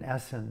here in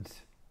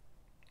essence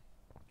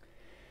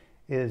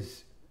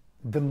is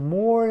the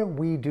more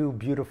we do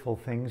beautiful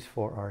things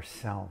for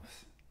ourselves,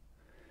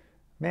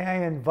 may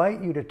I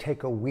invite you to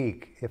take a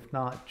week, if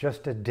not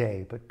just a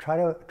day, but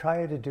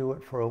try to do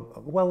it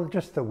for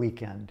just the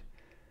weekend.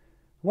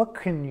 What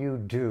can you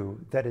do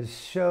that is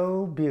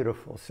so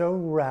beautiful, so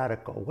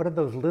radical? What are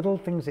those little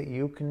things that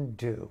you can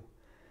do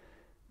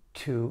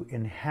to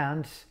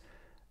enhance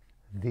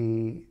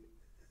the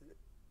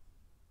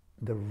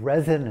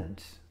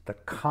resonance, the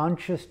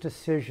conscious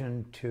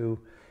decision to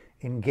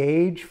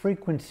engage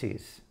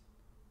frequencies?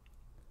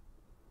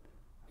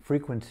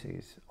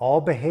 Frequencies.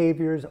 All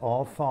behaviors,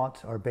 all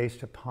thoughts are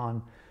based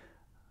upon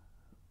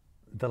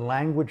the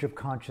language of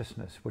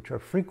consciousness, which are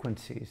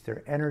frequencies,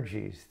 they're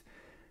energies.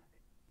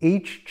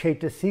 Each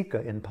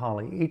Chaitasika in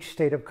Pali, each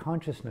state of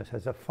consciousness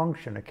has a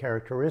function, a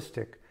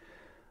characteristic,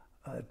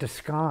 a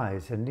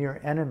disguise, a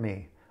near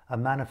enemy, a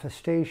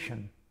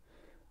manifestation,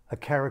 a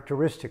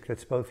characteristic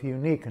that's both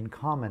unique and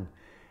common.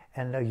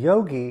 And a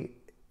yogi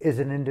is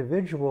an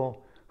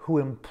individual who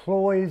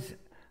employs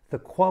the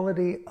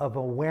quality of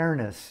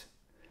awareness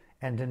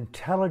and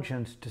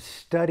intelligence to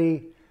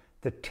study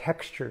the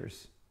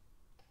textures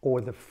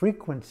or the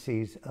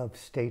frequencies of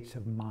states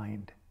of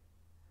mind.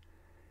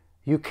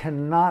 You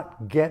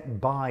cannot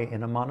get by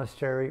in a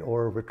monastery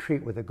or a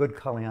retreat with a good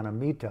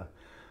Kalyanamitta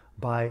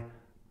by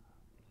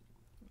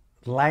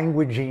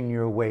languaging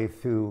your way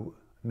through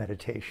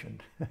meditation.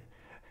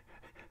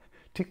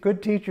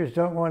 Good teachers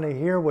don't want to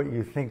hear what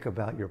you think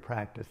about your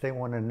practice. They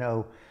want to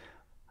know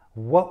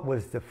what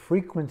was the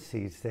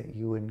frequencies that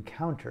you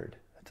encountered.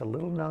 That's a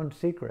little known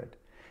secret.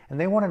 And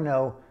they want to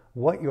know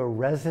what your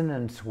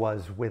resonance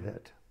was with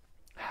it.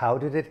 How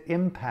did it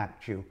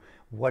impact you?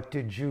 What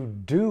did you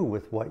do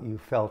with what you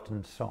felt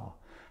and saw?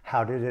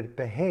 How did it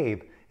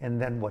behave?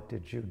 And then what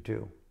did you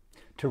do?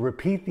 To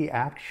repeat the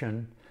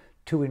action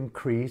to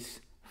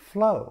increase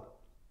flow.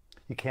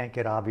 You can't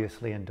get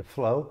obviously into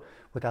flow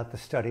without the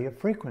study of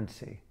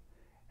frequency.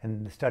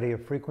 And the study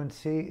of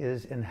frequency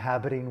is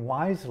inhabiting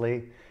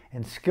wisely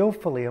and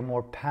skillfully a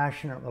more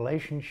passionate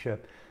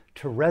relationship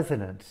to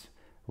resonance.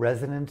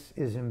 Resonance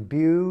is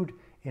imbued,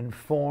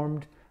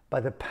 informed by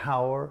the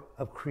power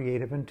of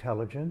creative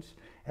intelligence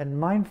and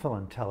mindful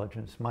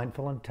intelligence.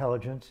 Mindful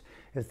intelligence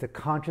is the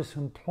conscious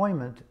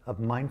employment of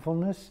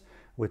mindfulness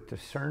with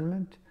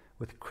discernment,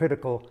 with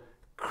critical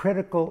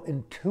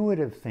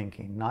intuitive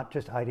thinking, not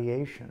just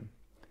ideation,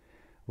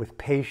 with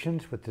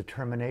patience, with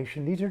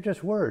determination. These are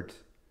just words,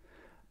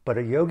 but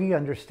a yogi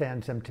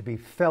understands them to be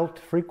felt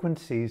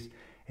frequencies,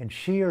 and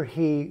she or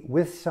he,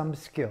 with some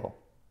skill,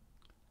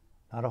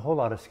 not a whole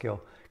lot of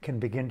skill, can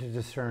begin to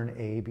discern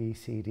A, B,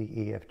 C, D,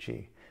 E, F,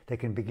 G. They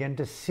can begin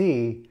to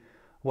see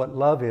what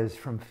love is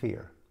from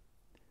fear,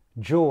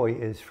 joy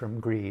is from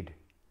greed,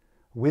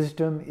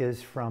 wisdom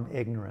is from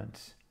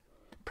ignorance,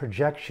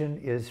 Projection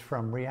is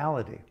from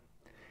reality.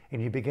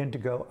 And you begin to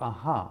go,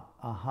 aha,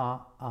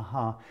 aha,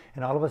 aha.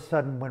 And all of a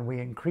sudden, when we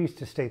increase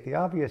to state the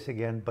obvious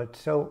again, but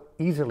so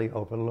easily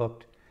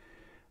overlooked,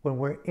 when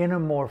we're in a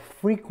more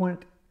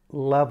frequent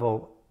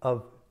level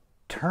of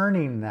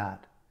turning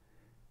that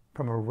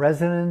from a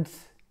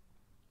resonance,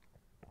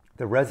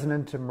 the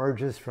resonance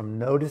emerges from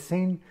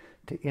noticing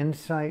to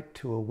insight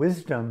to a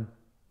wisdom.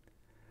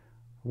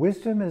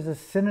 Wisdom is a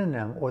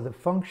synonym, or the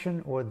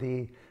function or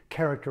the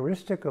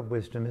characteristic of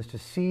wisdom is to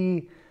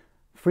see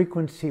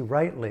frequency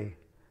rightly.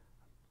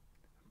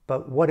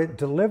 But what it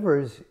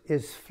delivers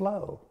is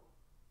flow.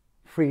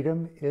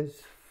 Freedom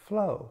is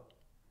flow.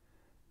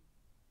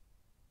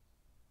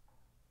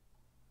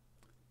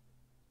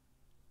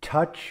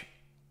 Touch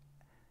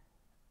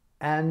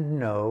and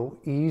know,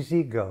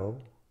 easy go,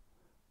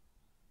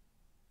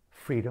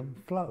 freedom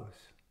flows.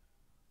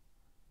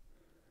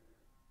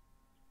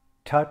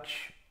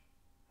 Touch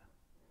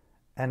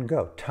and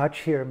go. Touch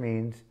here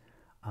means,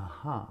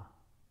 aha.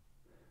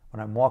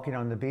 When I'm walking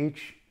on the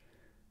beach,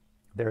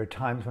 there are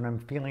times when I'm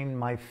feeling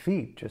my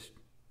feet just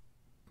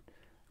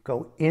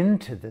go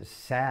into the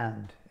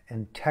sand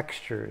and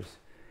textures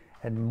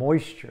and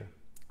moisture.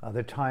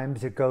 Other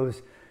times it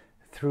goes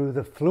through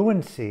the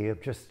fluency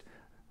of just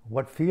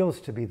what feels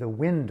to be the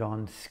wind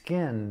on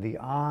skin, the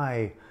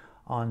eye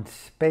on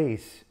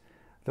space,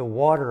 the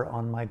water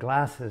on my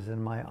glasses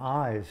and my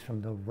eyes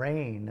from the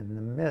rain and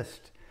the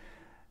mist,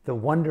 the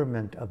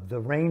wonderment of the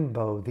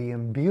rainbow, the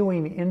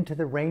imbuing into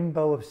the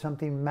rainbow of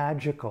something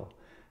magical,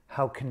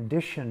 how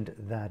conditioned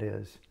that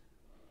is.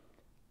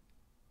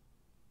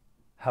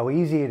 How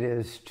easy it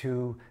is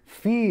to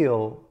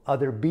feel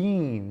other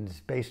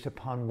beings based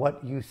upon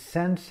what you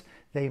sense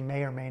they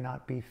may or may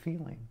not be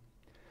feeling.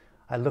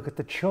 I look at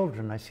the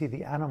children, I see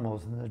the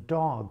animals and the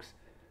dogs.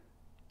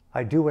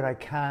 I do what I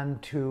can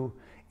to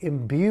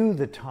imbue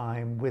the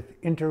time with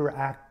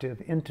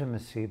interactive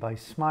intimacy by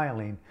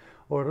smiling,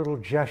 or a little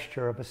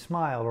gesture of a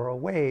smile or a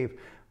wave,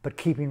 but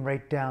keeping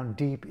right down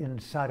deep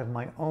inside of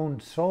my own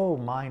soul,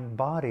 mind,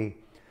 body,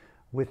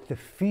 with the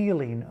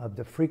feeling of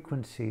the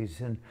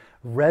frequencies and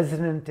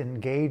resonant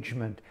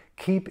engagement.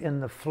 Keep in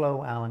the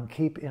flow, Alan,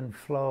 keep in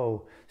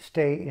flow.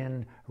 Stay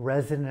in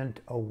resonant,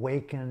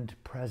 awakened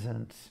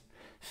presence.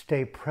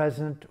 Stay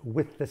present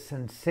with the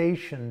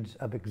sensations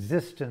of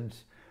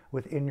existence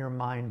within your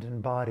mind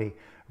and body.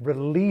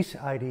 Release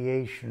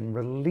ideation,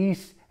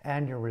 release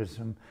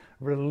aneurysm,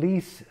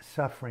 release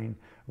suffering,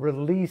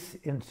 release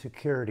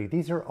insecurity.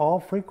 These are all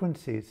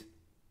frequencies.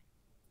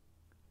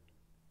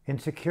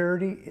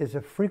 Insecurity is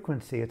a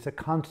frequency. It's a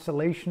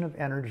constellation of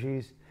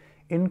energies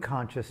in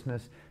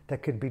consciousness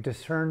that could be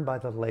discerned by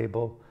the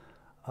label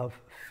of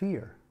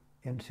fear,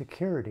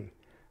 insecurity.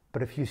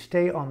 But if you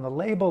stay on the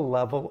label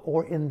level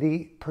or in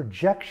the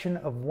projection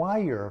of why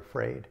you're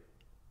afraid,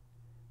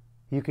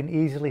 you can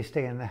easily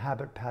stay in the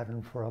habit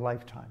pattern for a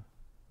lifetime.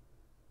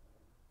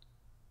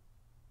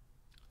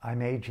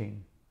 I'm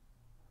aging.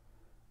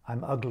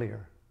 I'm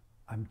uglier.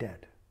 I'm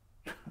dead.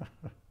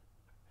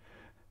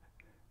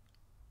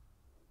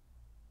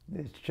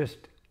 It's just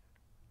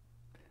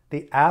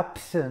the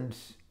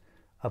absence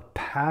of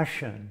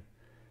passion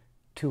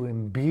to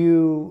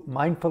imbue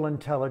mindful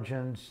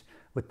intelligence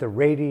with the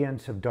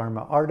radiance of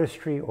Dharma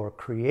artistry or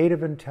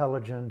creative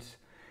intelligence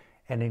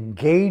and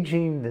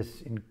engaging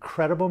this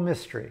incredible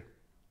mystery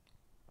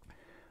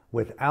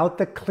without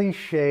the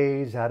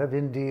cliches out of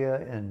India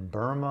and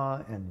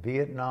Burma and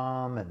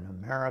Vietnam and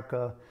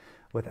America,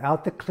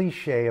 without the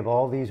cliche of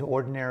all these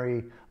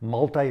ordinary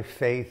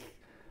multi-faith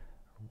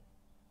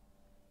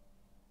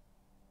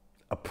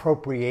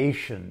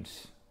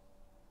appropriations.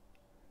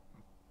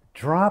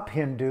 Drop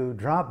Hindu,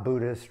 drop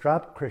Buddhist,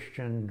 drop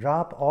Christian,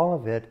 drop all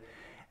of it.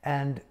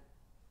 And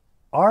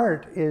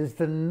art is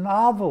the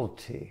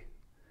novelty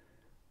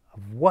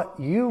of what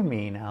you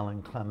mean,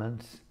 Alan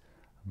Clements,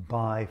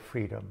 by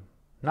freedom.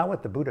 Not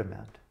what the Buddha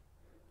meant.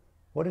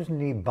 What does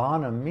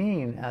Nibbana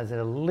mean as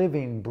a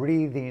living,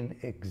 breathing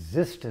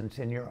existence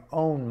in your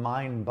own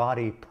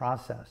mind-body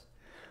process?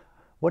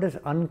 What does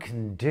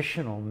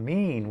unconditional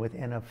mean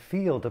within a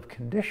field of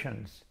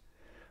conditions?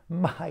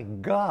 My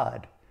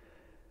God!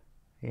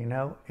 You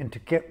know, and to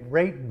get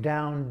right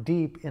down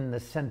deep in the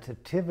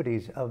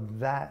sensitivities of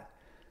that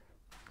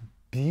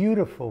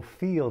beautiful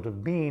field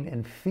of being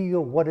and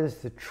feel what is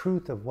the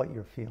truth of what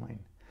you're feeling.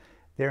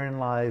 Therein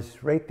lies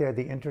right there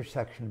the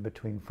intersection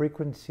between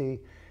frequency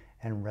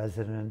and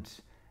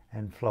resonance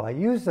and flow. I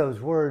use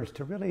those words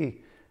to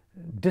really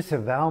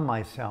disavow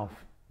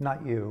myself,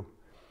 not you,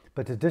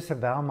 but to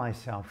disavow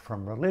myself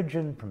from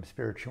religion, from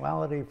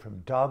spirituality, from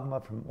dogma,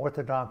 from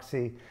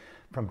orthodoxy,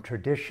 from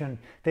tradition.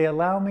 They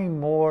allow me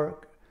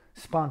more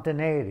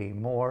spontaneity,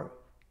 more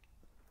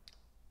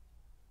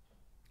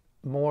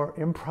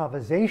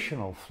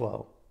improvisational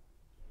flow.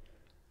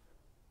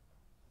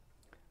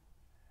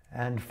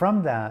 And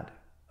from that,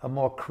 a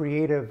more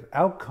creative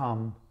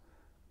outcome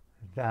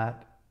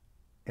that,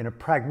 in a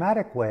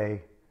pragmatic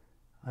way,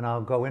 and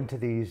I'll go into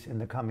these in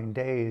the coming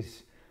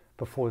days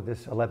before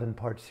this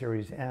 11-part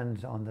series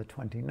ends on the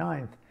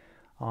 29th,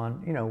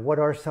 on, you know, what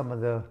are some of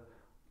the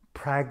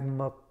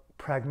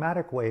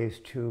pragmatic ways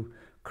to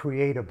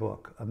create a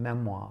book, a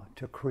memoir,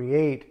 to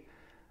create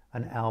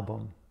an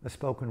album, a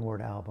spoken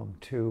word album,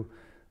 to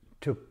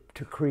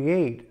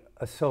create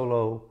a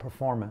solo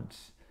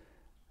performance,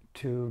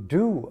 to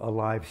do a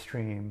live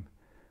stream.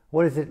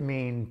 What does it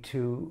mean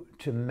to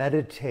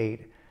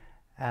meditate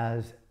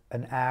as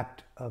an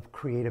act of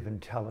creative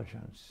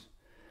intelligence?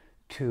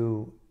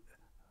 To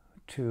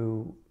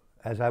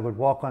as I would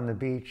walk on the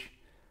beach,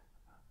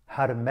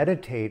 how to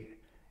meditate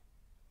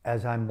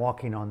as I'm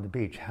walking on the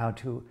beach, how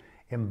to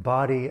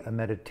embody a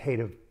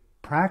meditative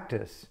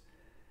practice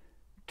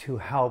to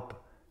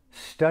help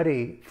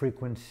study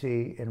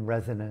frequency and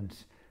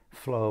resonance,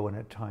 flow, and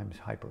at times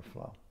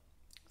hyperflow.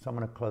 So I'm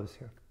going to close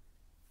here.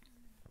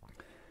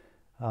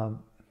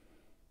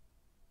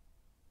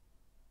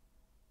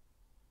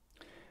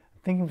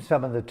 Thinking of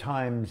some of the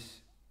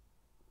times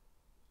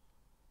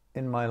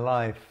in my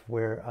life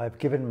where I've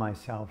given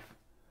myself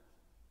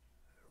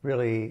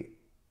really,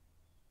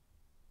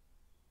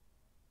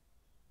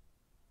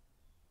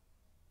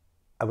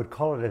 I would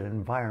call it an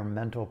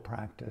environmental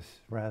practice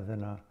rather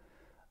than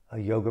a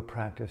yoga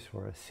practice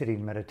or a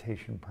sitting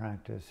meditation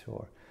practice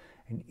or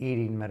an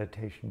eating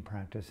meditation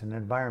practice. An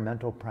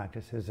environmental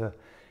practice is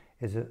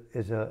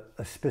a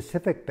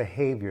specific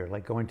behavior,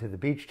 like going to the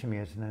beach to me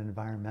is an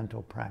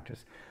environmental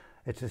practice.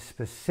 It's a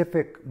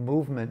specific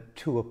movement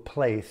to a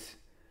place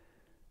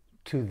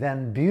to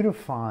then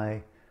beautify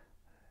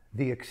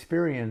the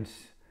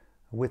experience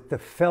with the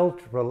felt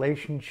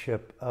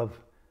relationship of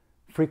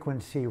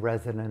frequency,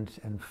 resonance,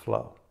 and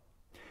flow.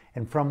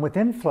 And from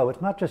within flow,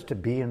 it's not just to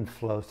be in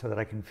flow so that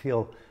I can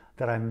feel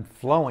that I'm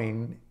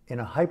flowing in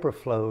a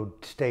hyperflow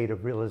state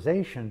of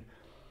realization,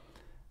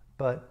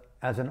 but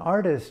as an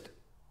artist,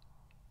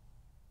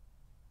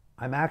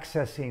 I'm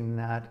accessing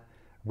that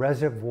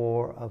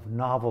reservoir of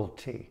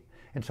novelty.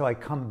 And so I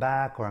come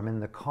back, or I'm in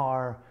the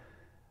car,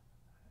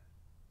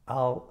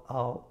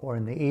 or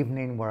in the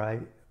evening where I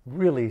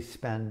really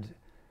spend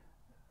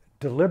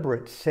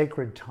deliberate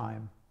sacred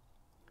time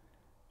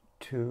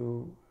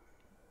to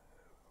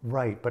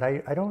write. But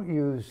I don't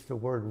use the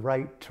word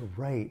write to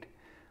write.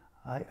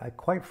 I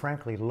quite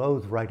frankly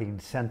loathe writing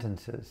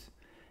sentences.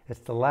 It's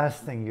the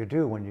last thing you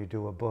do when you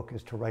do a book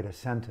is to write a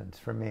sentence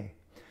for me.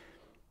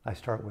 I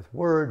start with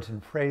words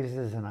and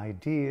phrases and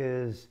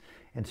ideas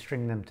and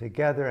string them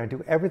together. I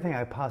do everything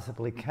I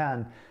possibly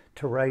can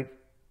to write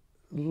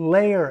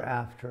layer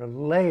after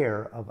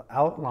layer of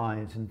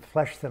outlines and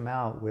flesh them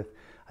out with,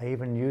 I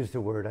even use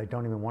the word, I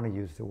don't even want to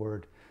use the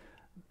word,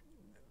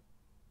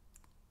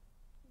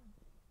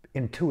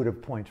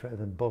 intuitive points rather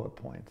than bullet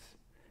points.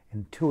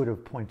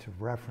 Intuitive points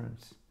of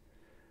reference.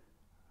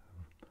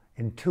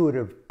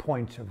 Intuitive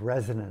points of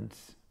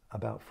resonance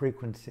about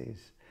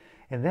frequencies.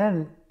 And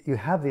then you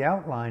have the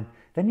outline,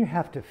 then you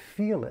have to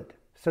feel it.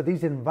 So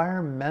these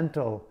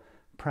environmental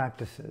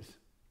practices.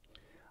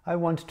 I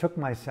once took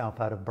myself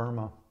out of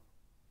Burma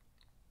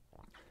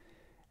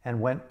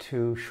and went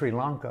to Sri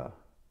Lanka.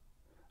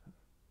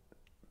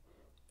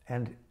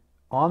 And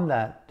on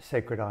that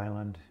sacred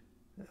island,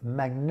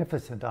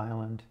 magnificent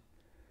island,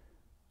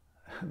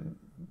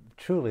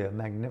 truly a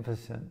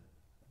magnificent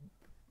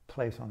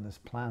place on this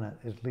planet,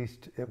 at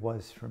least it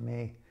was for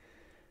me.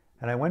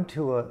 And I went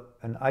to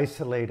an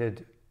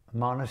isolated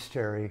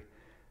monastery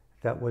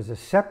that was a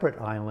separate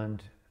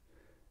island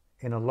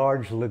in a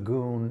large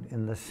lagoon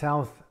in the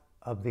south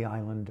of the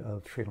island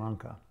of Sri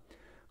Lanka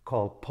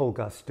called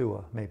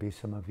Polgastua. Maybe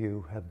some of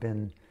you have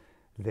been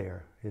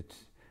there.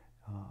 It's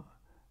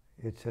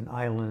an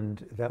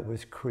island that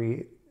was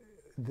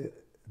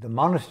the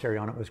monastery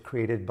on it was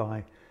created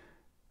by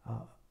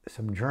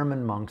some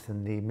German monks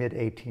in the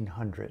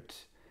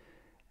mid-1800s.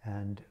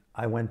 And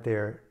I went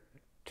there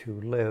to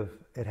live.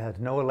 It has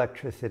no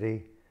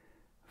electricity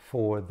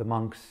for the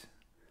monks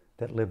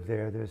that live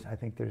there. I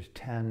think there's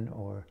 10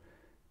 or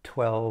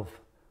 12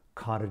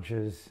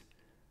 cottages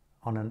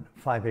on a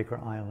 5-acre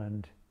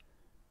island.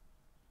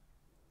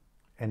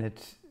 And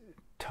it's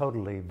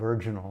totally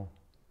virginal.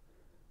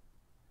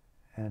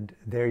 And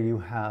there you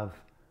have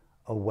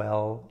a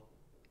well.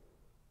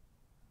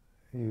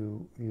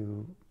 You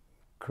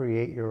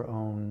create your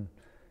own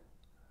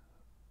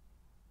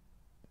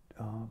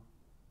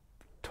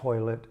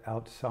toilet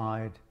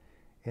outside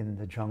in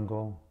the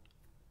jungle.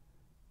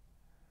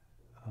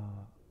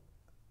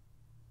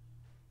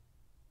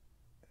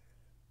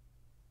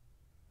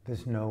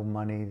 There's no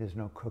money, there's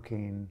no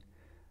cooking.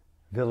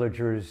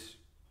 Villagers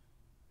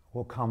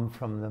will come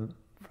from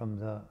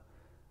the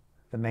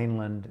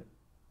mainland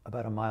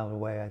about a mile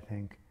away, I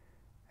think,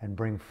 and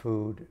bring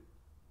food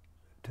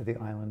to the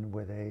island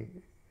where they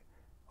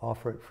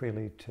offer it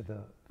freely to the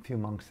few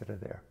monks that are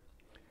there.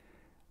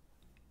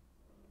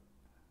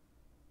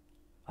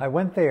 I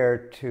went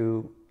there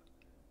to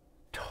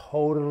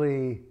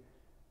totally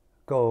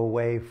go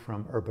away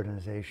from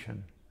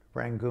urbanization.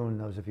 Rangoon,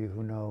 those of you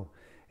who know,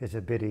 is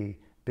a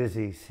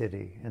busy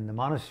city. And the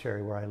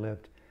monastery where I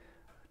lived,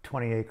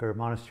 20-acre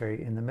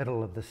monastery in the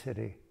middle of the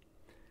city.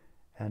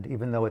 And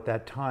even though at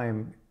that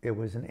time it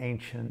was an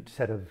ancient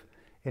set of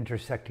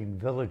intersecting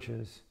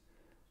villages,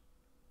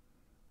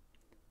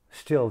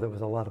 still there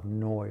was a lot of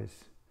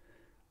noise.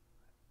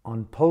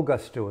 On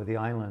Polgastua, the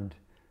island,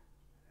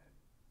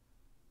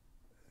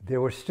 there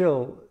were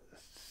still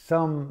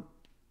some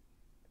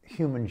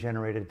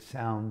human-generated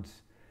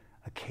sounds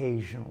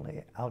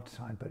occasionally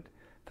outside, but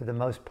for the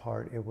most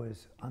part, it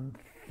was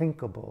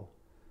unthinkable.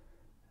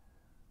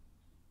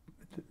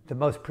 The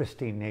most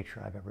pristine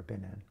nature I've ever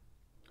been in.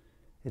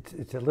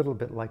 It's a little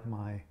bit like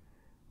my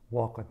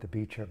walk at the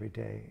beach every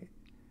day,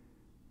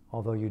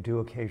 although you do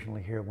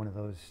occasionally hear one of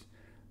those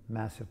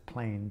massive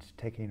planes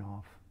taking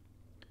off.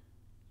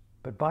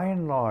 But by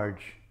and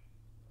large,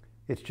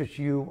 it's just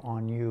you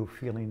on you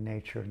feeling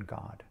nature and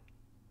God.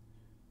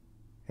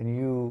 And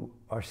you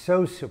are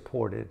so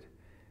supported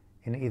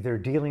in either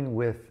dealing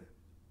with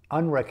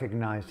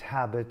unrecognized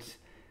habits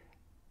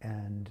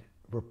and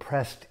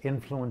repressed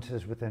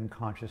influences within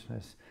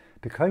consciousness.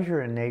 Because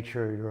you're in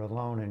nature, you're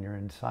alone and you're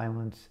in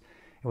silence,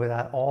 and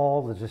without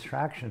all the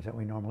distractions that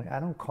we normally,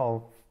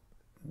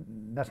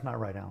 that's not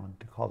right, Alan,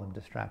 to call them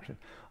distractions.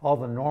 All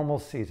the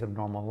normalcies of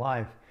normal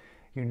life,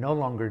 you no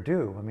longer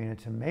do. I mean,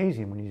 it's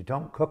amazing when you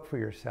don't cook for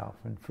yourself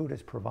and food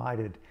is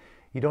provided.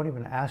 You don't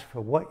even ask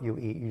for what you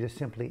eat. You just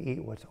simply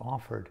eat what's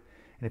offered.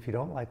 And if you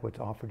don't like what's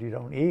offered, you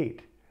don't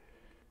eat.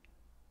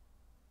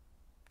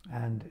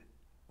 And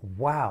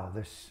wow,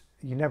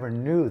 you never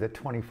knew that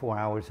 24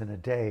 hours in a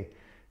day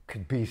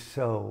could be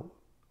so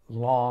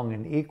long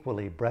and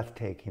equally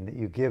breathtaking that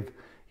you give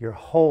your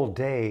whole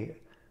day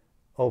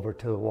over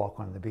to the walk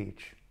on the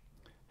beach,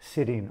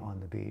 sitting on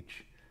the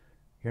beach.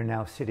 You're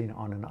now sitting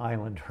on an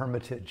island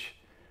hermitage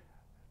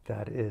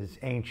that is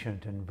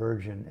ancient and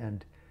virgin,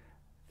 and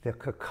the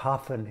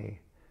cacophony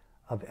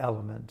of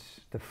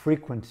elements, the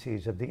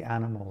frequencies of the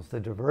animals, the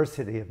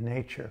diversity of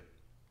nature.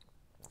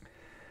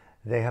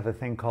 They have a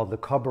thing called the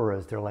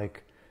cobras. They're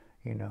like,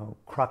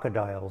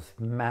 crocodiles,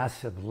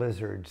 massive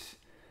lizards,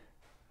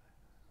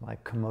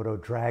 like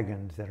Komodo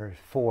dragons that are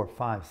 4,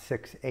 5,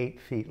 6, 8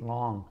 feet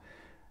long,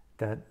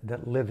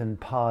 that live in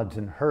pods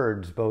and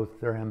herds. Both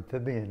they're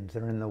amphibians.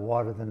 They're in the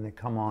water, then they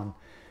come on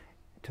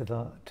to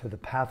the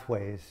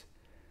pathways,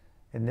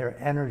 and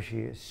their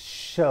energy is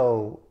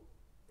so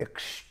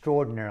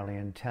extraordinarily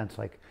intense.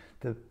 Like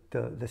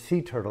the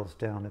sea turtles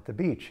down at the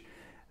beach,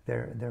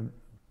 they're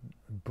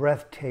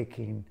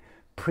breathtaking,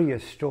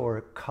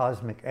 prehistoric,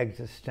 cosmic,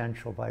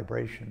 existential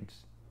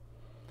vibrations.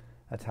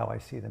 That's how I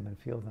see them and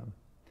feel them.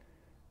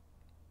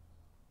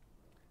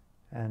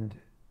 And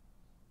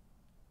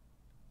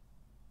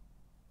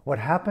what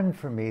happened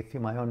for me through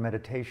my own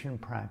meditation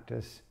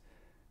practice,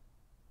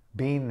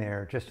 being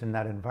there just in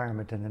that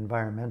environment, an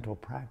environmental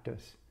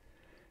practice,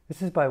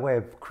 this is by way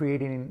of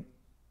creating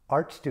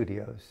art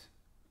studios,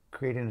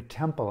 creating a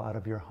temple out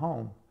of your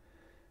home.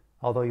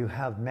 Although you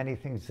have many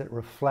things that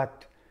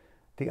reflect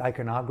the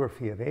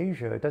iconography of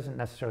Asia, it doesn't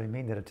necessarily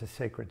mean that it's a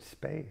sacred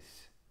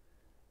space.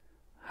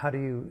 How do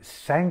you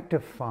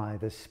sanctify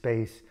the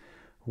space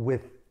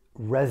with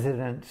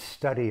resident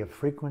study of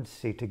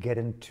frequency to get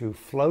into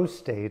flow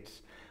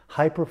states,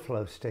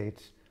 hyperflow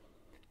states?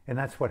 And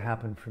that's what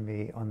happened for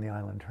me on the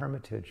island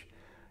hermitage.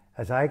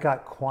 As I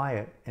got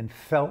quiet and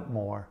felt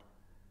more,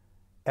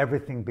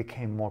 everything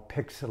became more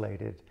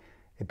pixelated.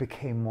 It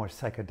became more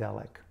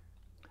psychedelic.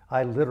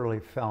 I literally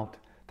felt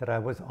that I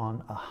was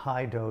on a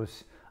high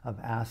dose of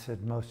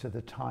acid most of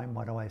the time.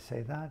 Why do I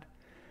say that?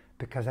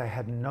 Because I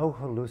had no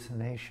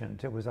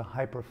hallucinations. It was a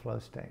hyperflow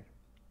state.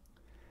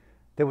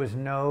 There was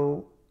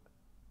no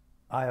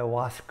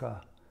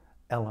ayahuasca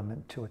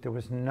element to it. There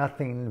was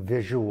nothing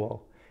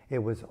visual. It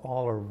was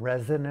all a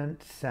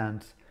resonant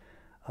sense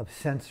of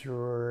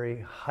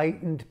sensory,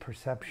 heightened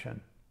perception.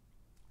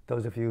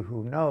 Those of you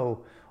who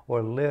know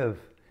or live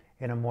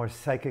in a more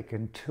psychic,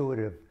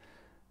 intuitive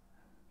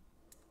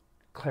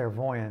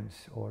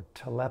clairvoyance or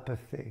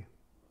telepathy,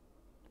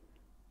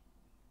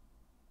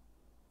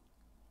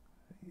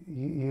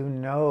 you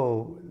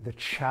know the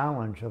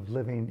challenge of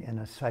living in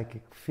a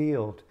psychic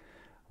field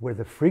where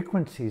the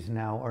frequencies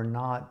now are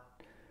not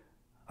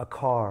a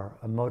car,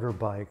 a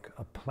motorbike,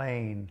 a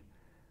plane,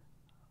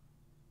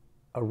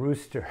 a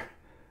rooster,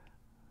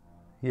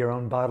 your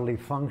own bodily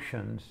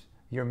functions,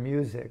 your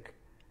music,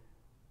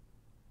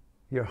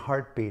 your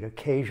heartbeat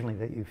occasionally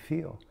that you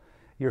feel.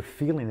 You're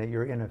feeling that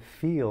you're in a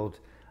field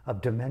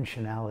of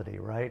dimensionality,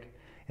 right?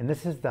 And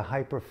this is the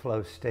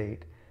hyperflow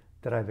state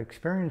that I've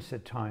experienced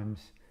at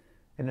times.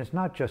 And it's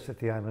not just at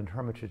the Island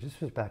Hermitage. This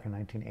was back in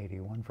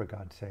 1981, for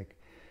God's sake.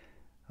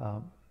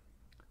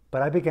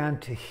 But I began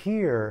to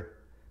hear,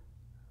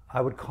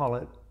 I would call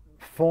it,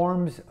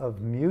 forms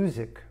of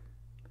music,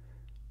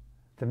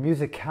 the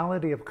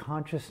musicality of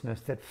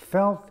consciousness that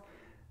felt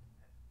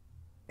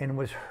and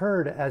was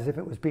heard as if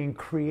it was being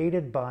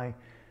created by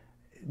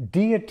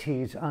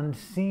deities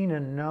unseen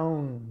and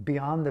known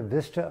beyond the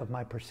vista of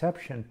my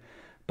perception.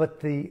 But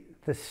the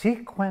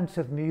sequence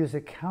of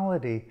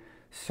musicality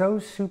so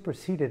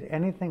superseded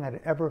anything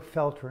I'd ever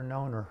felt or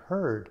known or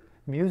heard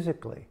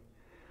musically.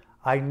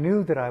 I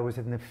knew that I was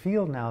in the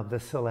field now of the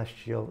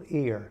celestial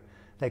ear.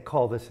 They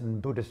call this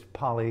in Buddhist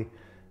Pali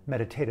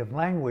meditative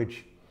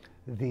language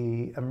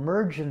the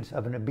emergence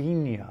of an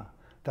abhinya,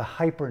 the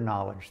hyper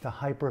knowledge, the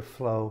hyper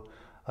flow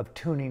of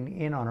tuning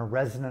in on a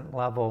resonant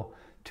level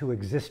to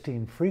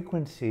existing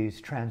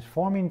frequencies,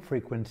 transforming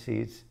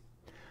frequencies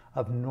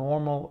of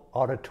normal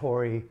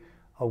auditory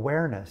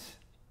awareness,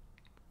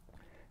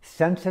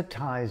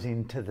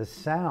 sensitizing to the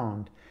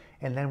sound,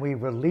 and then we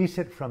release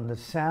it from the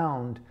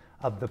sound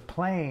of the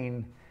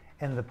plane,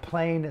 and the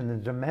plane and the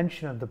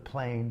dimension of the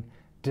plane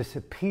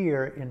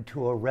disappear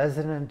into a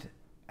resonant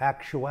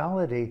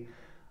actuality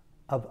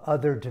of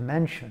other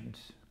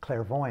dimensions,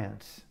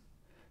 clairvoyance,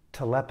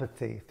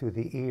 telepathy through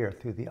the ear,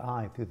 through the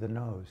eye, through the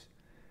nose.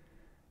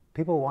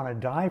 People want to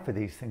die for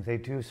these things. They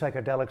do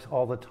psychedelics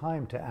all the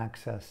time to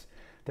access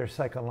their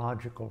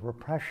psychological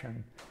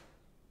repression,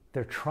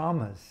 their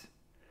traumas.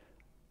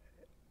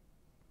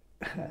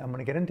 I'm going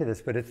to get into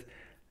this, but it's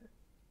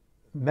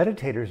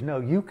meditators know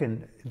you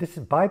can,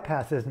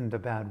 bypass isn't a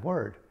bad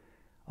word.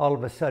 All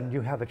of a sudden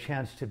you have a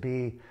chance to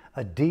be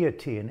a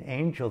deity, an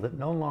angel that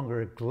no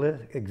longer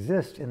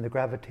exists in the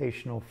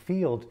gravitational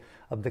field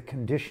of the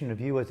condition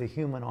of you as a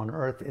human on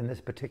earth in this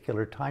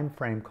particular time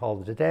frame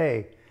called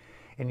today.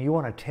 And you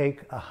want to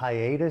take a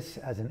hiatus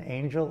as an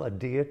angel, a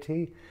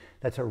deity,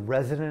 that's a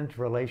resonant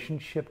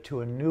relationship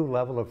to a new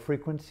level of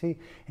frequency,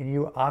 and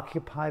you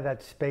occupy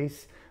that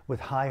space with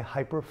high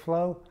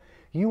hyperflow,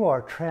 you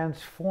are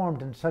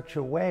transformed in such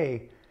a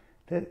way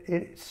that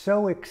it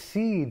so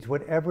exceeds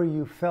whatever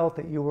you felt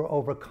that you were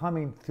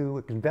overcoming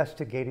through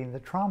investigating the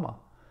trauma.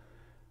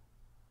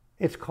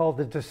 It's called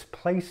the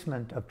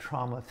displacement of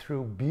trauma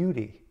through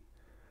beauty,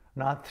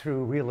 not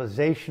through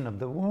realization of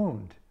the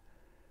wound.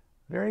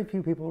 Very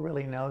few people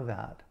really know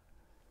that.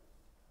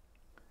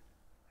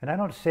 And I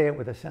don't say it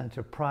with a sense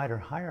of pride or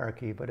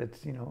hierarchy, but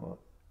it's,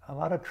 a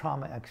lot of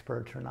trauma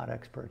experts are not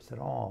experts at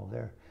all.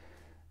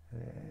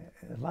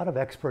 A lot of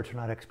experts are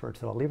not experts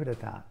at all. I'll leave it at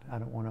that. I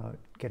don't want to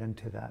get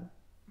into that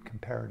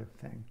comparative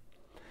thing.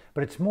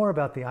 But it's more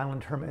about the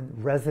island term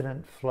and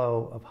resonant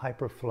flow of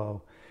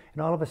hyperflow.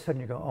 And all of a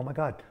sudden you go, oh my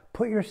God,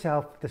 put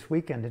yourself this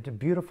weekend into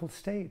beautiful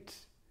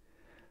states.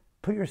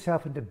 Put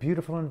yourself into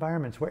beautiful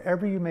environments.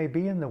 Wherever you may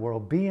be in the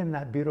world, be in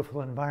that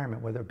beautiful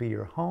environment, whether it be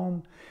your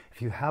home,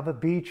 if you have a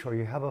beach or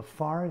you have a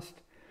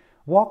forest.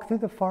 Walk through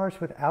the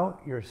forest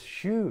without your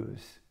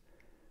shoes.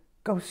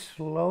 Go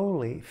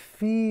slowly.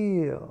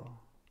 Feel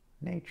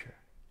nature.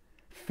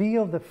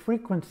 Feel the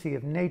frequency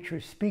of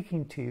nature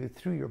speaking to you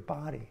through your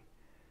body.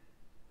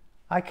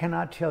 I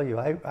cannot tell you,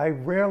 I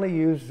rarely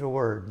use the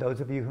word,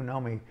 those of you who know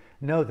me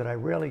know that I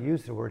rarely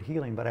use the word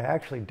healing, but I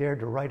actually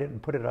dared to write it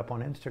and put it up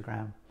on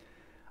Instagram.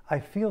 I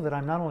feel that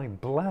I'm not only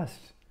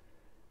blessed,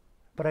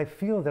 but I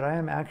feel that I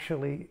am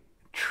actually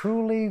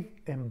truly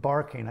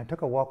embarking. I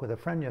took a walk with a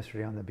friend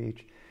yesterday on the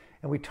beach,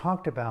 and we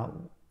talked about,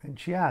 and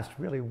she asked,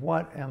 really,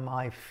 what am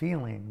I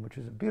feeling? Which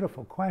is a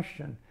beautiful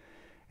question.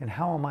 And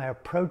how am I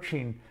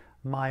approaching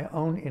my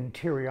own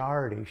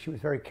interiority? She was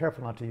very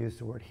careful not to use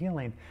the word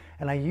healing.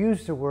 And I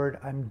used the word,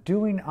 I'm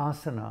doing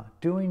asana,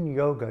 doing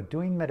yoga,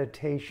 doing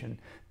meditation,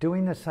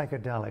 doing the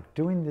psychedelic,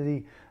 doing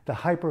the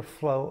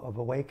hyperflow of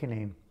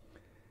awakening.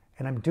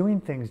 And I'm doing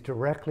things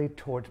directly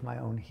towards my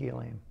own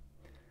healing.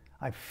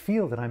 I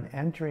feel that I'm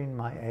entering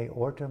my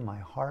aorta, my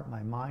heart,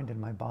 my mind, and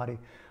my body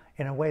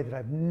in a way that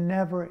I've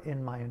never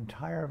in my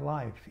entire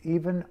life,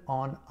 even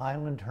on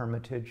island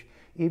hermitage,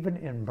 even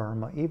in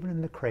Burma, even in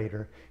the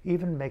crater,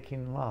 even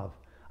making love,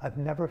 I've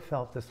never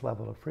felt this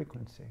level of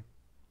frequency.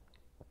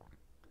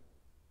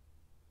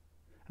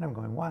 And I'm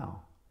going,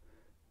 wow,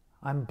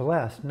 I'm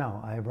blessed. No,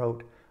 I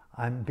wrote,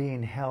 I'm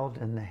being held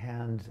in the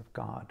hands of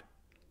God.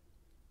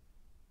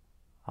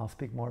 I'll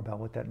speak more about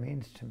what that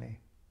means to me.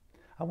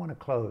 I want to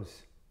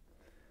close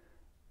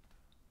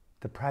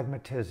the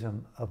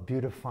pragmatism of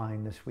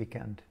beautifying this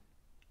weekend,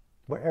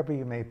 wherever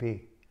you may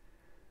be.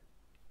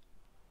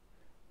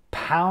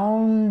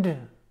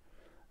 Pound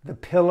the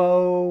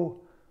pillow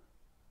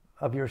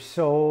of your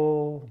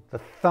soul, the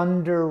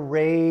thunder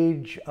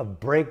rage of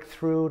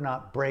breakthrough,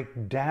 not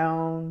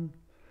breakdown,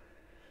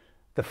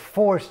 the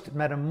forced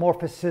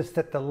metamorphosis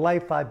that the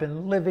life I've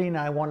been living,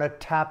 I want to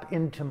tap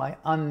into my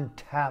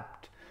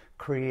untapped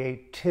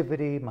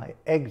creativity, my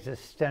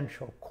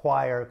existential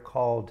choir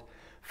called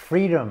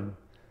freedom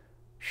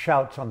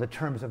shouts on the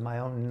terms of my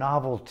own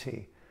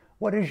novelty.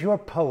 What is your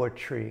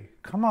poetry?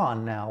 Come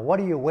on now, what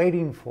are you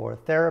waiting for? A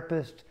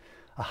therapist,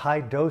 a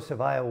high dose of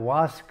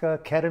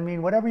ayahuasca,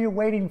 ketamine, whatever you're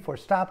waiting for,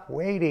 stop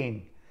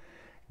waiting.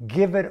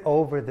 Give it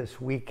over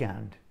this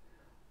weekend.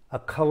 A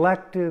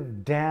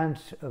collective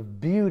dance of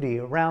beauty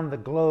around the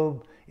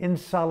globe in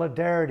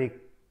solidarity,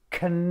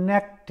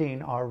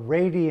 connecting our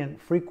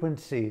radiant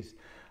frequencies.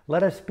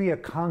 Let us be a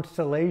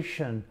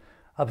constellation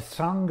of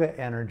Sangha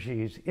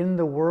energies in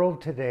the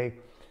world today,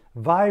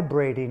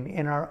 vibrating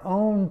in our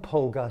own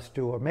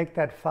Polgastu, or make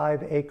that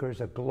 5 acres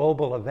a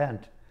global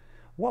event.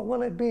 What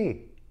will it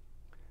be?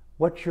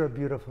 What's your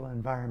beautiful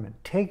environment?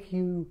 Take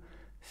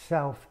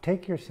yourself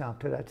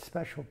to that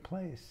special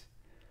place.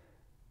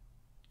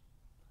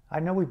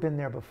 I know we've been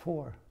there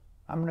before.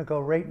 I'm going to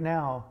go right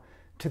now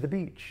to the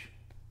beach.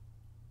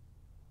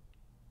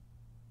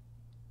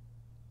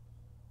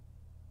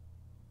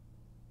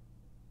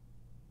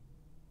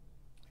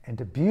 and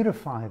to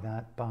beautify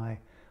that by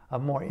a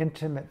more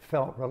intimate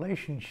felt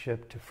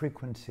relationship to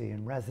frequency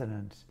and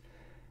resonance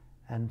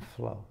and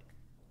flow.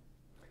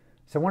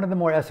 So one of the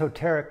more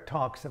esoteric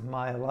talks of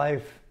my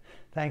life,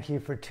 thank you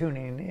for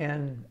tuning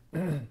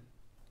in.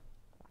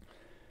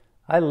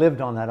 I lived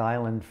on that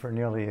island for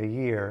nearly a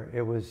year.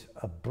 It was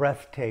a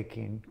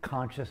breathtaking,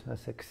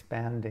 consciousness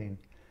expanding,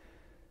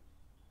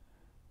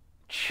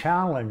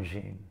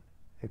 challenging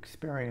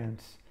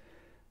experience.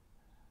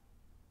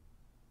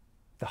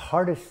 The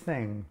hardest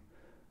thing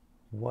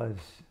was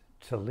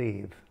to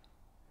leave.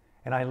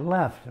 And I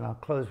left, and I'll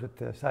close with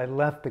this. I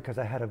left because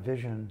I had a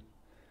vision,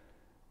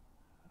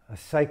 a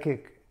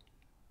psychic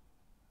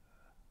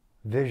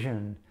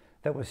vision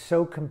that was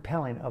so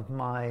compelling of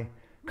my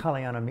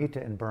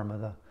Kalyanamitta in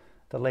Burma,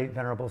 the late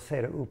Venerable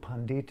Seda U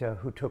Pandita,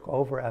 who took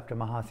over after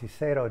Mahasi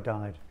Sayadaw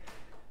died,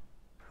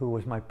 who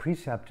was my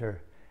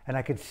preceptor. And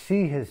I could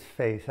see his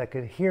face, I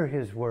could hear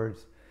his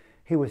words.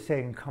 He was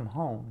saying, come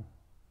home,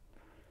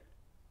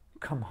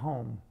 come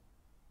home.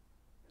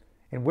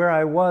 And where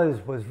I was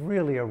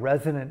really a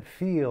resonant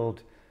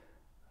field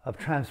of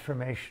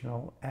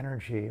transformational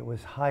energy. It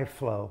was high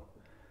flow.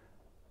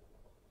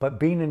 But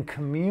being in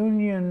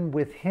communion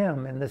with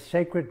him in the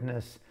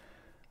sacredness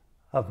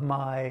of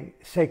my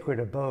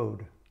sacred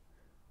abode,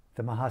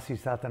 the Mahasi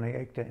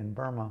Satanayekta in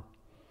Burma,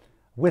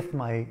 with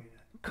my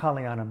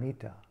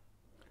Kalyanamitta,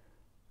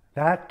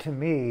 that to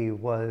me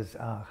was,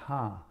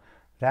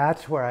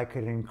 that's where I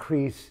could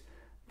increase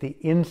the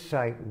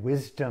insight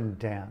wisdom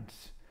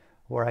dance,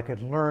 where I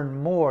could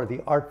learn more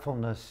the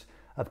artfulness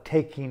of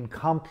taking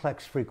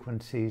complex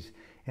frequencies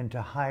into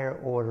higher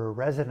order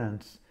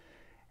resonance,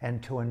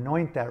 and to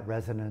anoint that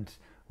resonance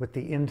with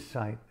the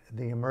insight,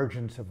 the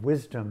emergence of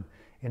wisdom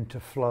into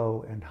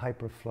flow and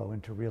hyperflow,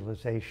 into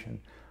realization.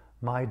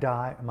 My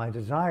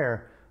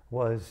desire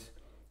was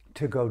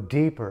to go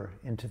deeper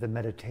into the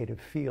meditative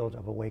field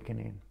of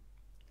awakening.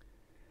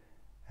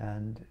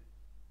 And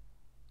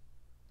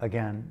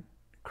again,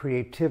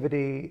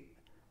 creativity,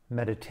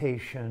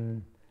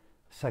 meditation,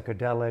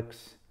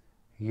 psychedelics,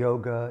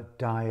 yoga,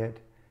 diet,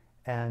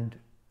 and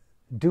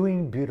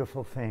doing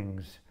beautiful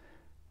things,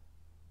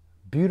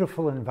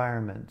 beautiful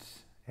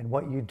environments. And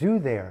what you do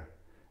there,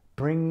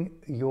 bring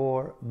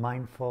your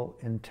mindful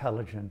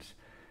intelligence,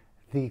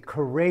 the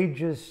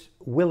courageous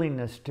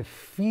willingness to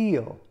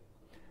feel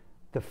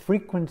the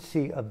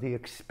frequency of the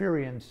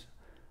experience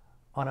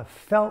on a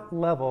felt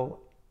level,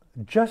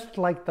 just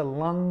like the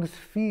lungs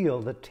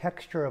feel the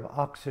texture of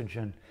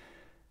oxygen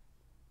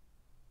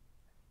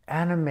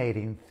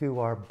animating through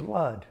our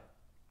blood.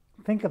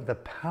 Think of the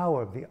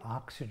power of the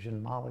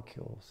oxygen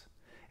molecules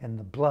in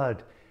the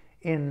blood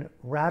in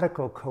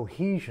radical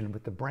cohesion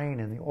with the brain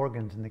and the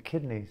organs and the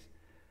kidneys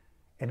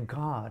and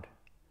God,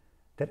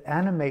 that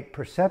animate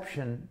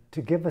perception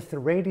to give us the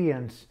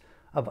radiance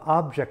of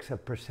objects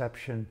of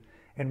perception.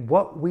 And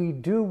what we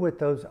do with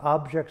those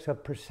objects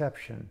of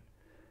perception,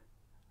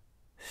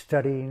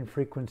 studying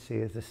frequency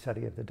is the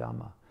study of the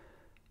Dhamma.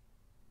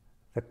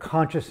 The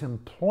conscious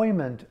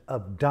employment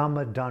of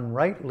Dhamma done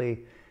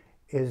rightly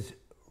is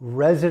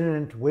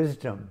resonant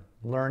wisdom,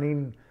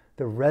 learning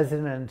the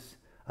resonance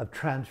of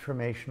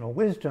transformational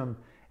wisdom,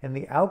 and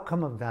the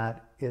outcome of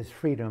that is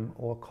freedom,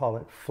 or call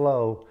it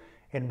flow,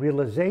 and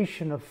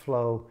realization of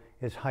flow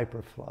is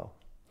hyperflow.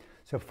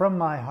 So from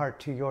my heart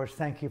to yours,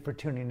 thank you for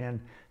tuning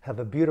in. Have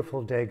a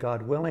beautiful day,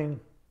 God willing.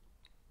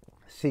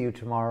 See you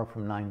tomorrow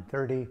from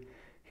 9:30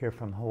 here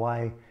from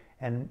Hawaii.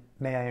 And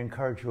may I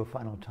encourage you a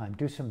final time,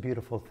 do some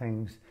beautiful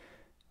things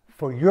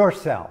for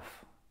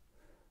yourself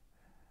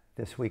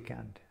this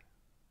weekend.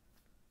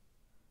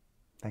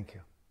 Thank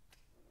you.